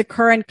about the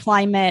current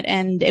climate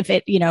and if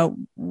it,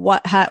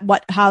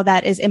 how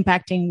that is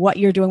impacting what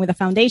you're doing with the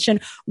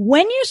foundation,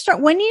 when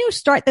you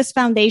start this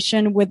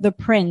foundation with the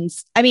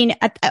Prince, I mean,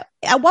 at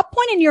what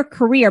point in your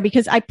career?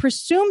 Because I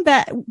presume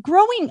that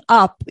growing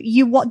up,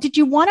 did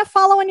you want to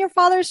follow in your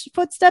father's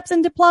footsteps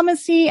in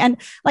diplomacy? And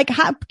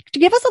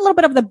give us a little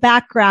bit of the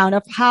background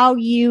of how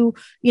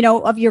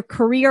of your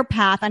career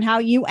path and how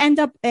you end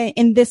up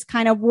in this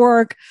kind of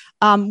work.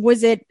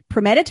 Was it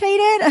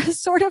premeditated,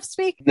 sort of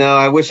speak? No,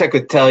 I wish I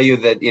could tell you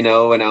that,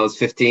 when I was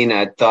 15,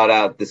 I thought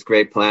out this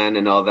great plan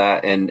and all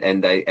that,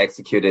 and I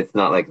executed. It's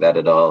not like that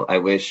at all. I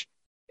wish.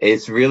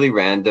 It's really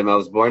random. I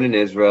was born in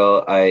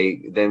Israel.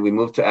 Then we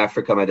moved to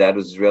Africa. My dad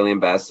was Israeli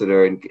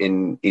ambassador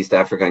in East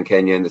Africa and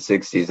Kenya in the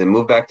 60s, and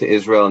moved back to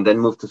Israel, and then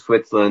moved to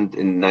Switzerland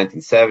in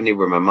 1970,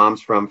 where my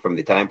mom's from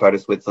the Italian part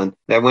of Switzerland.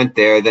 I went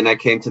there. Then I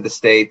came to the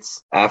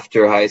States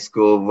after high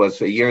school, was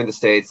a year in the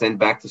States, then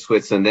back to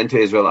Switzerland, then to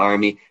Israel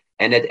Army.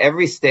 And at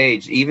every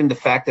stage, even the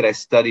fact that I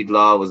studied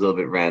law was a little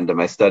bit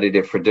random. I studied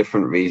it for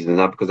different reasons,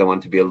 not because I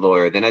wanted to be a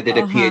lawyer. Then I did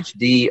a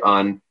PhD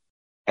on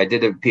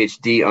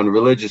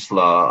religious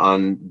law,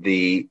 on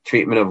the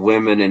treatment of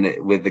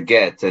women with the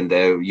get and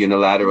the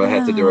unilateral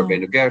heterodox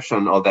Rabbeinu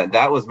Gershon, all that.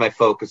 That was my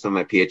focus on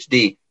my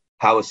PhD,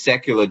 how a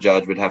secular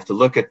judge would have to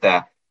look at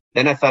that.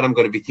 Then I thought I'm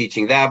going to be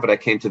teaching that, but I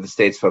came to the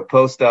States for a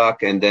postdoc,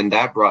 and then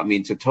that brought me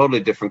into a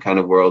totally different kind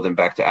of world and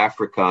back to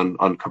Africa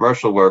on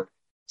commercial work.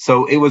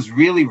 So it was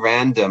really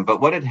random. But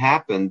what had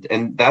happened,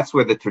 and that's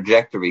where the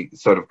trajectory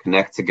sort of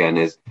connects again,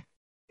 is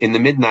in the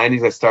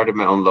mid-90s, I started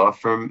my own law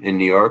firm in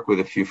New York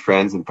with a few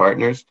friends and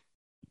partners.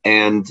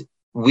 And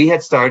we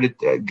had started,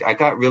 I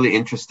got really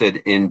interested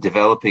in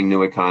developing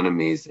new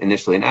economies,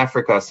 initially in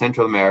Africa,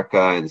 Central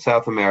America, and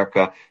South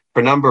America,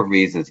 for a number of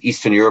reasons.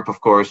 Eastern Europe, of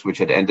course, which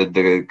had ended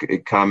the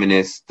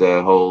communist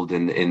hold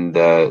in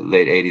the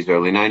late 80s,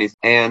 early 90s.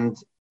 And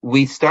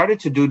we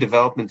started to do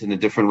development in a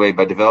different way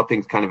by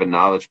developing kind of a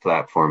knowledge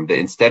platform that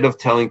instead of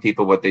telling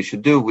people what they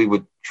should do, we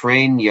would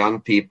train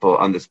young people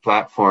on this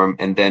platform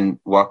and then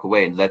walk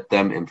away and let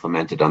them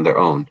implement it on their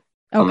own,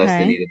 unless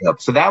they needed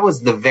help. So that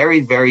was the very,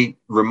 very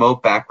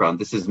remote background.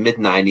 This is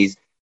mid-90s.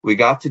 We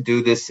got to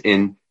do this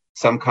in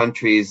some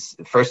countries,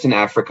 first in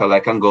Africa,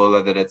 like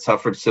Angola, that had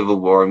suffered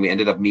civil war, and we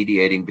ended up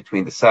mediating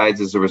between the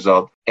sides as a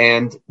result.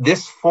 And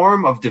this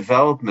form of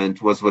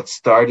development was what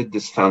started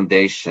this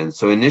foundation.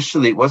 So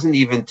initially, it wasn't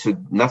even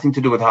nothing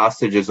to do with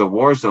hostages or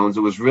war zones.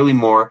 It was really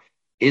more,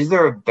 is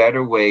there a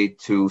better way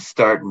to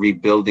start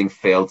rebuilding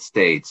failed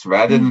states?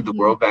 Rather than the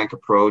World Bank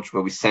approach,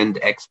 where we send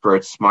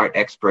experts, smart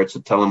experts, to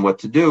tell them what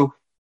to do,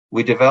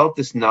 we developed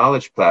this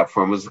knowledge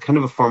platform. It was kind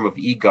of a form of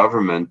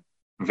e-government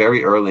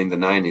very early in the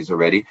 90s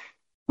already.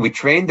 We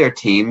trained their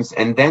teams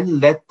and then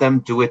let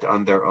them do it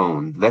on their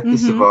own, let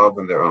this evolve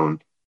on their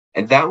own.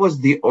 And that was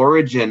the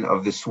origin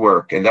of this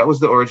work. And that was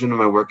the origin of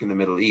my work in the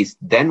Middle East.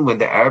 Then when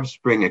the Arab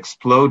Spring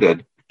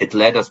exploded, it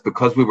led us,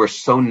 because we were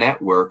so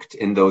networked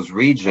in those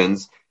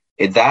regions,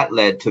 that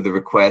led to the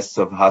requests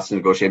of hostage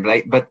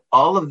negotiation. But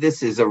all of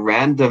this is a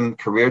random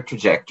career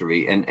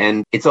trajectory.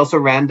 And it's also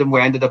random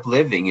where I ended up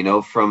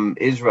living, from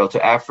Israel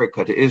to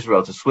Africa, to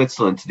Israel, to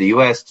Switzerland, to the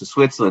US, to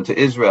Switzerland, to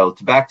Israel,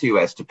 to back to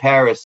US, to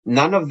Paris.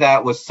 None of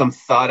that was some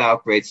thought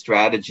out great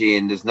strategy.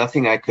 And there's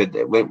nothing I could,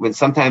 when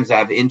sometimes I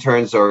have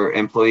interns or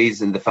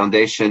employees in the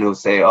foundation who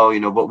say,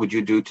 what would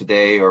you do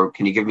today? Or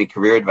can you give me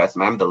career advice?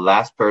 I'm the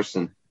last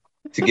person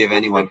to give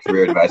anyone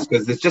career advice,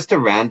 because there's just a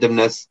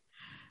randomness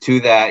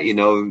to that,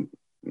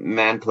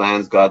 man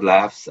plans, God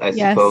laughs, I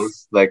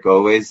suppose, like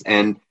always.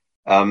 And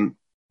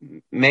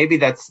maybe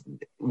that's,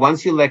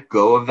 once you let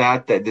go of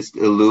that this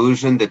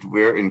illusion that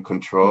we're in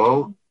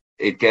control,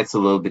 it gets a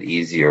little bit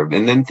easier.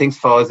 And then things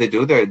fall as they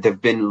do. There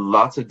have been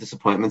lots of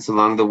disappointments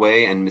along the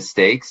way and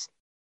mistakes.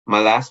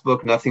 My last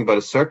book, Nothing But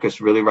a Circus,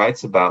 really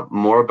writes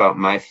more about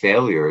my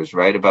failures,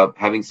 right? About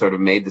having sort of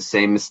made the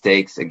same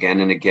mistakes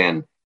again and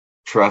again,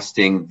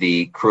 trusting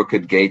the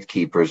crooked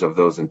gatekeepers of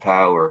those in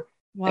power.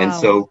 Wow. And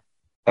so,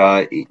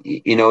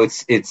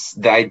 it's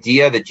the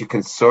idea that you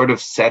can sort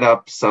of set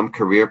up some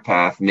career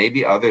path.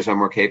 Maybe others are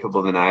more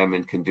capable than I am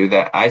and can do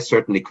that. I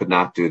certainly could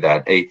not do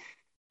that.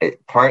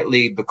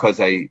 Partly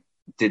because it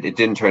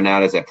didn't turn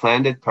out as I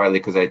planned it, partly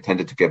because I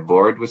tended to get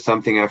bored with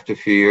something after a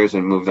few years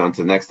and moved on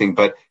to the next thing.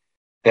 But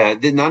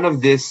none of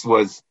this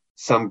was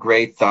some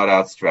great thought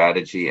out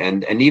strategy.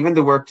 And even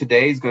the work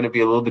today is going to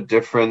be a little bit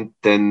different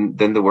than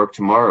the work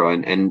tomorrow.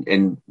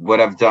 And what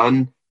I've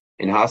done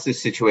in hostage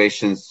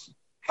situations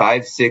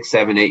 5, 6,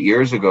 7, 8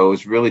 years ago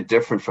is really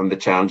different from the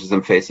challenges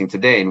I'm facing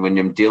today. And when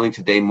I'm dealing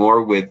today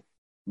more with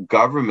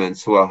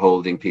governments who are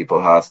holding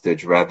people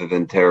hostage rather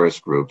than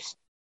terrorist groups.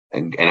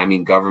 And I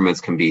mean, governments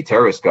can be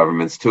terrorist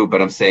governments too,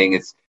 but I'm saying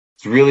it's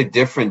really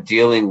different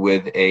dealing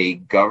with a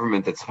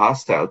government that's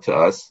hostile to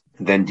us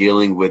than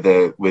dealing with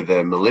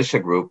a militia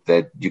group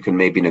that you can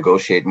maybe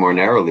negotiate more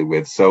narrowly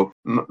with. So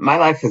my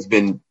life has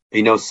been,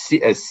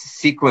 a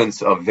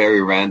sequence of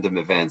very random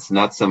events,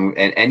 not some,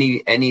 and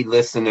any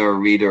listener or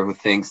reader who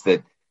thinks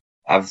that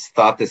I've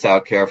thought this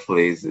out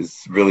carefully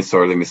is really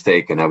sorely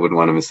mistaken. I wouldn't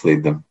want to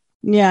mislead them.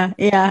 Yeah.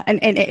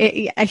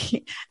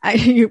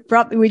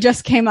 We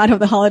just came out of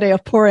the holiday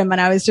of Purim, and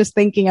I was just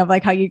thinking of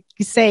like how you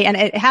say, and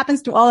it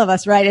happens to all of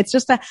us, right? It's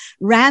just a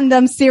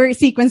random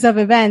sequence of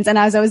events. And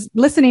as I was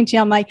listening to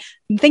you, I'm like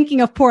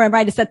thinking of Purim,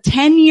 right? It's a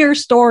 10-year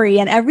story,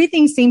 and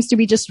everything seems to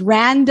be just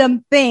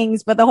random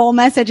things, but the whole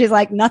message is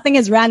like nothing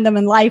is random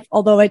in life,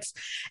 although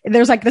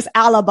there's like this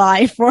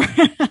alibi for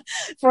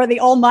the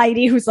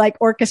Almighty who's like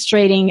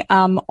orchestrating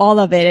all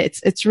of it.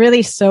 It's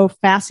really so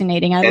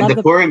fascinating. I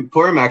love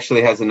Purim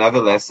actually has another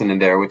lesson in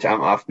there, which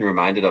I'm often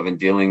reminded of in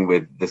dealing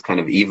with this kind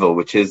of evil,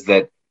 which is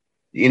that,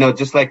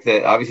 just like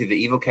obviously the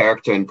evil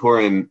character in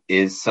Purim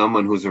is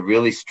someone who's a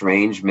really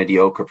strange,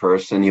 mediocre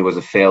person. He was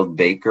a failed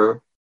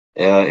baker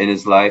in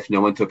his life.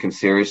 No one took him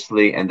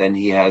seriously. And then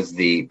he has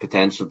the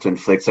potential to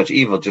inflict such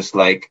evil, just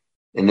like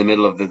in the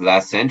middle of the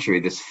last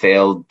century, this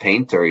failed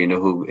painter,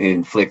 who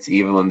inflicts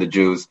evil on the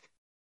Jews.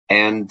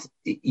 And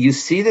you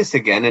see this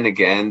again and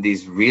again,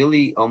 these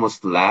really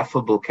almost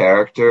laughable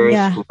characters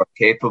who are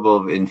capable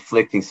of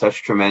inflicting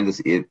such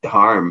tremendous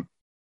harm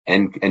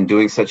and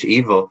doing such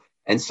evil.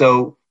 And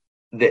so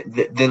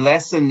the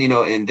lesson,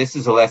 and this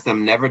is a lesson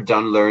I'm never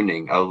done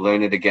learning. I'll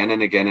learn it again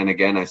and again and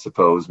again, I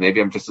suppose.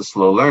 Maybe I'm just a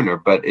slow learner,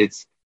 but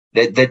it's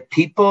that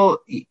people,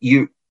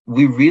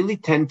 we really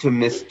tend to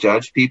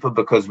misjudge people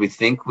because we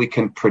think we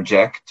can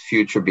project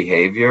future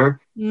behavior.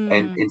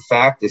 And in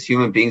fact, as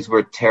human beings,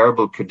 we're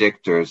terrible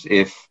predictors.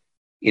 If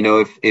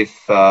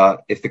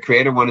the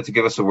creator wanted to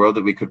give us a world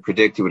that we could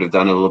predict, he would have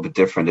done it a little bit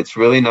different. It's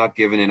really not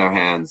given in our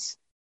hands.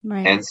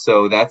 Right. And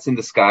so that's in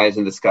the skies,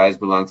 and the skies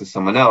belong to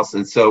someone else.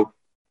 And so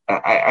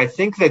I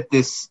think that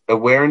this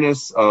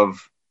awareness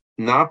of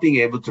not being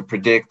able to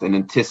predict and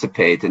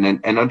anticipate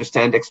and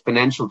understand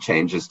exponential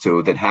changes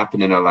too that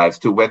happen in our lives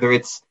too, whether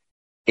it's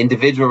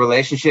individual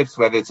relationships,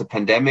 whether it's a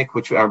pandemic,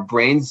 which our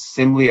brains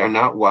simply are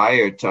not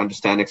wired to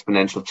understand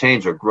exponential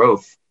change or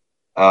growth,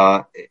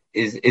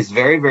 is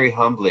very, very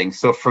humbling.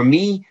 So for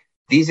me,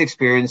 these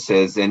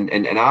experiences,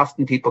 and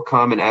often people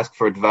come and ask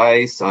for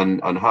advice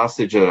on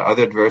hostage or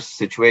other adverse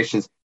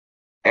situations.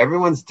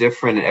 Everyone's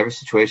different and every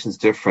situation's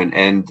different.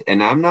 And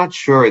I'm not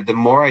sure, the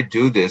more I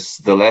do this,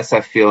 the less I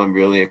feel I'm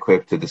really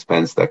equipped to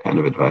dispense that kind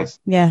of advice.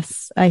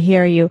 Yes, I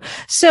hear you.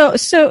 So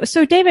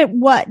David,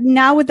 what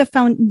now with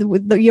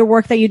your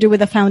work that you do with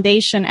the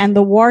foundation and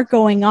the war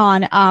going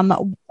on,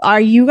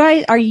 are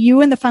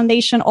you in the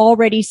foundation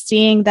already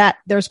seeing that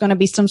there's going to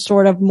be some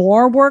sort of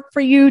more work for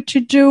you to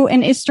do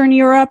in Eastern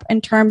Europe in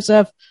terms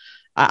of,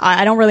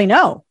 I don't really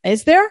know.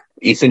 Is there?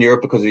 Eastern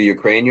Europe because of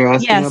Ukraine, you're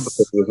asking? Yes. Now, because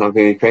of the conflict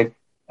in Ukraine?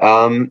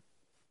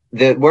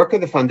 The work of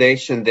the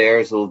foundation there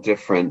is a little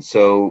different.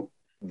 So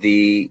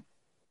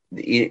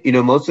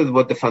most of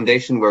what the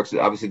foundation works is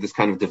obviously this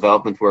kind of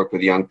development work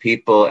with young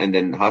people and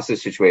then hostage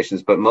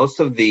situations, but most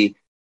of the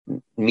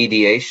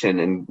mediation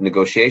and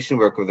negotiation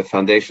work of the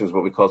foundation is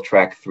what we call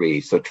track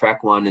 3. So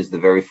track 1 is the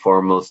very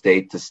formal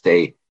state to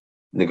state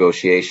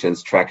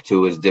negotiations. Track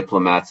 2 is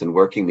diplomats and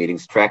working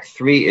meetings. Track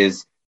 3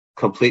 is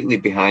completely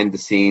behind the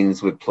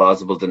scenes with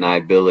plausible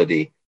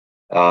deniability.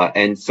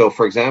 And so,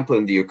 for example,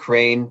 in the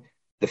Ukraine,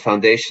 the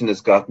foundation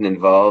has gotten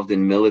involved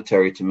in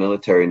military to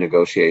military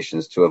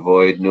negotiations to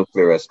avoid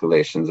nuclear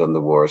escalations on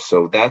the war.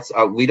 So that's,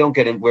 we don't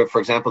get in, we're, for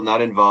example,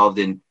 not involved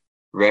in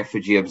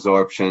refugee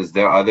absorptions.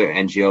 There are other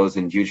NGOs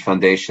and huge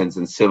foundations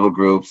and civil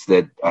groups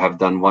that have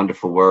done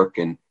wonderful work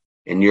in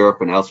Europe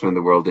and elsewhere in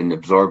the world in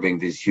absorbing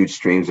these huge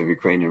streams of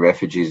Ukrainian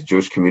refugees. The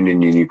Jewish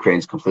community in Ukraine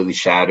is completely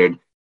shattered.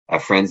 Our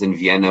friends in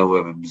Vienna who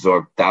have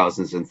absorbed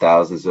thousands and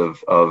thousands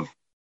of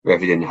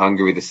refugees, in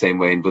Hungary the same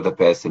way, in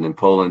Budapest and in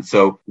Poland.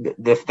 So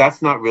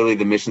that's not really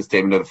the mission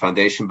statement of the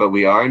foundation, but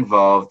we are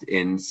involved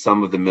in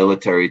some of the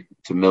military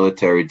to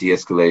military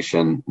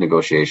de-escalation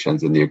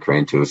negotiations in the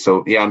Ukraine too.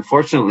 So yeah,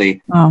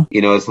 unfortunately,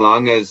 as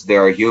long as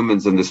there are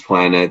humans on this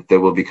planet, there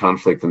will be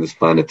conflict on this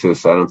planet too.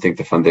 So I don't think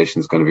the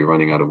foundation is going to be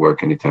running out of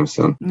work anytime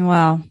soon.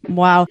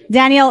 Wow.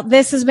 Daniel,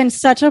 this has been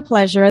such a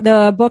pleasure.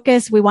 The book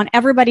we want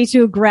everybody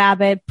to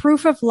grab it.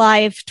 Proof of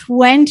Life,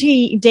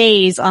 20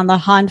 days on the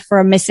hunt for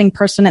a missing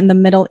person in the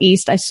Middle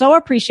East. I so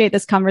appreciate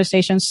this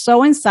conversation.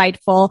 So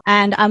insightful.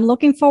 And I'm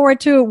looking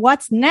forward to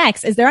what's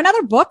next. Is there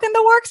another book in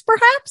the works,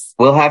 perhaps?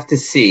 We'll have to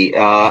see.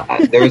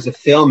 there is a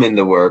film in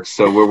the works,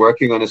 so we're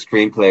working on a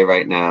screenplay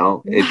right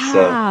now.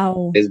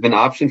 Wow. It's been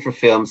optioned for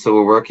film, so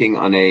we're working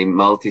on a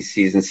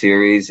multi-season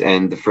series,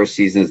 and the first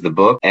season is the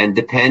book. And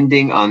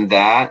depending on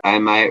that, I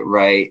might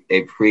write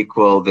a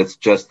prequel that's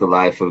just the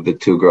life of the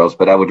two girls,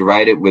 but I would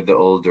write it with the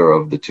older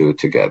of the two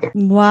together.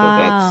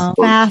 Wow.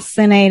 So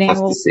fascinating.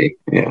 Has to see.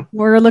 Yeah.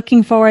 We're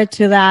looking forward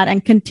to that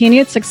and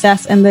continued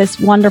success in this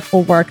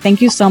wonderful work.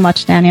 Thank you so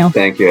much, Daniel.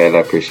 Thank you, Ed. I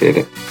appreciate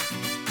it.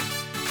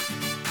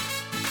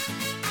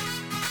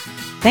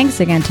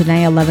 Thanks again to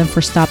Daniel Levin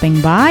for stopping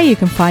by. You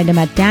can find him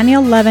at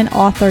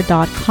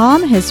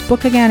danielllevinauthor.com. His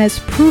book again is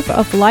Proof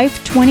of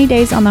Life, 20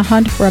 Days on the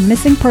Hunt for a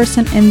Missing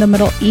Person in the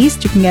Middle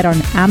East. You can get it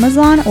on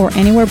Amazon or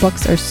anywhere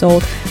books are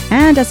sold.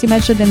 And as he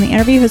mentioned in the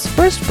interview, his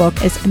first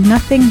book is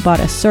Nothing But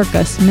a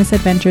Circus,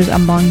 Misadventures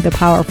Among the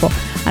Powerful.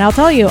 And I'll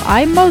tell you,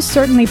 I most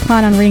certainly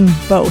plan on reading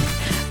both.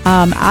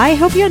 I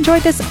hope you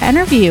enjoyed this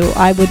interview.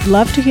 I would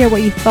love to hear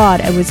what you thought.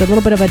 It was a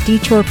little bit of a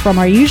detour from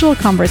our usual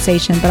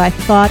conversation, but I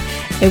thought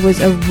it was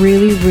a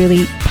really,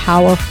 really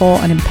powerful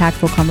and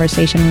impactful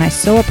conversation. And I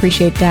so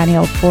appreciate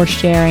Daniel for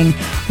sharing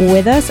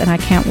with us. And I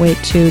can't wait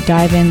to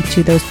dive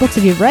into those books.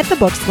 If you've read the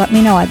books, let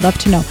me know. I'd love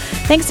to know.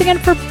 Thanks again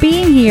for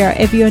being here.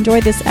 If you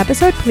enjoyed this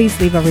episode, please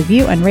leave a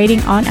review and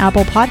rating on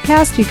Apple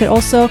Podcasts. You could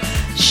also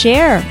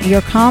share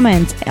your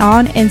comments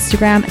on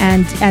Instagram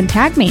and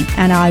tag me,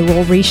 and I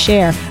will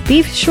reshare.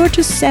 Be sure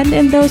to send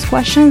in those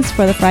questions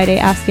for the Friday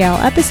Ask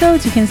Yael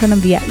episodes. You can send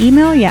them via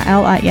email,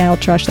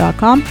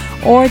 yael@yaeltrush.com,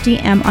 or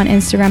DM on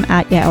Instagram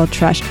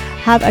 @yaeltrush.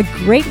 Have a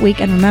great week,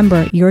 and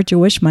remember, your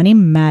Jewish money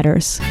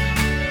matters.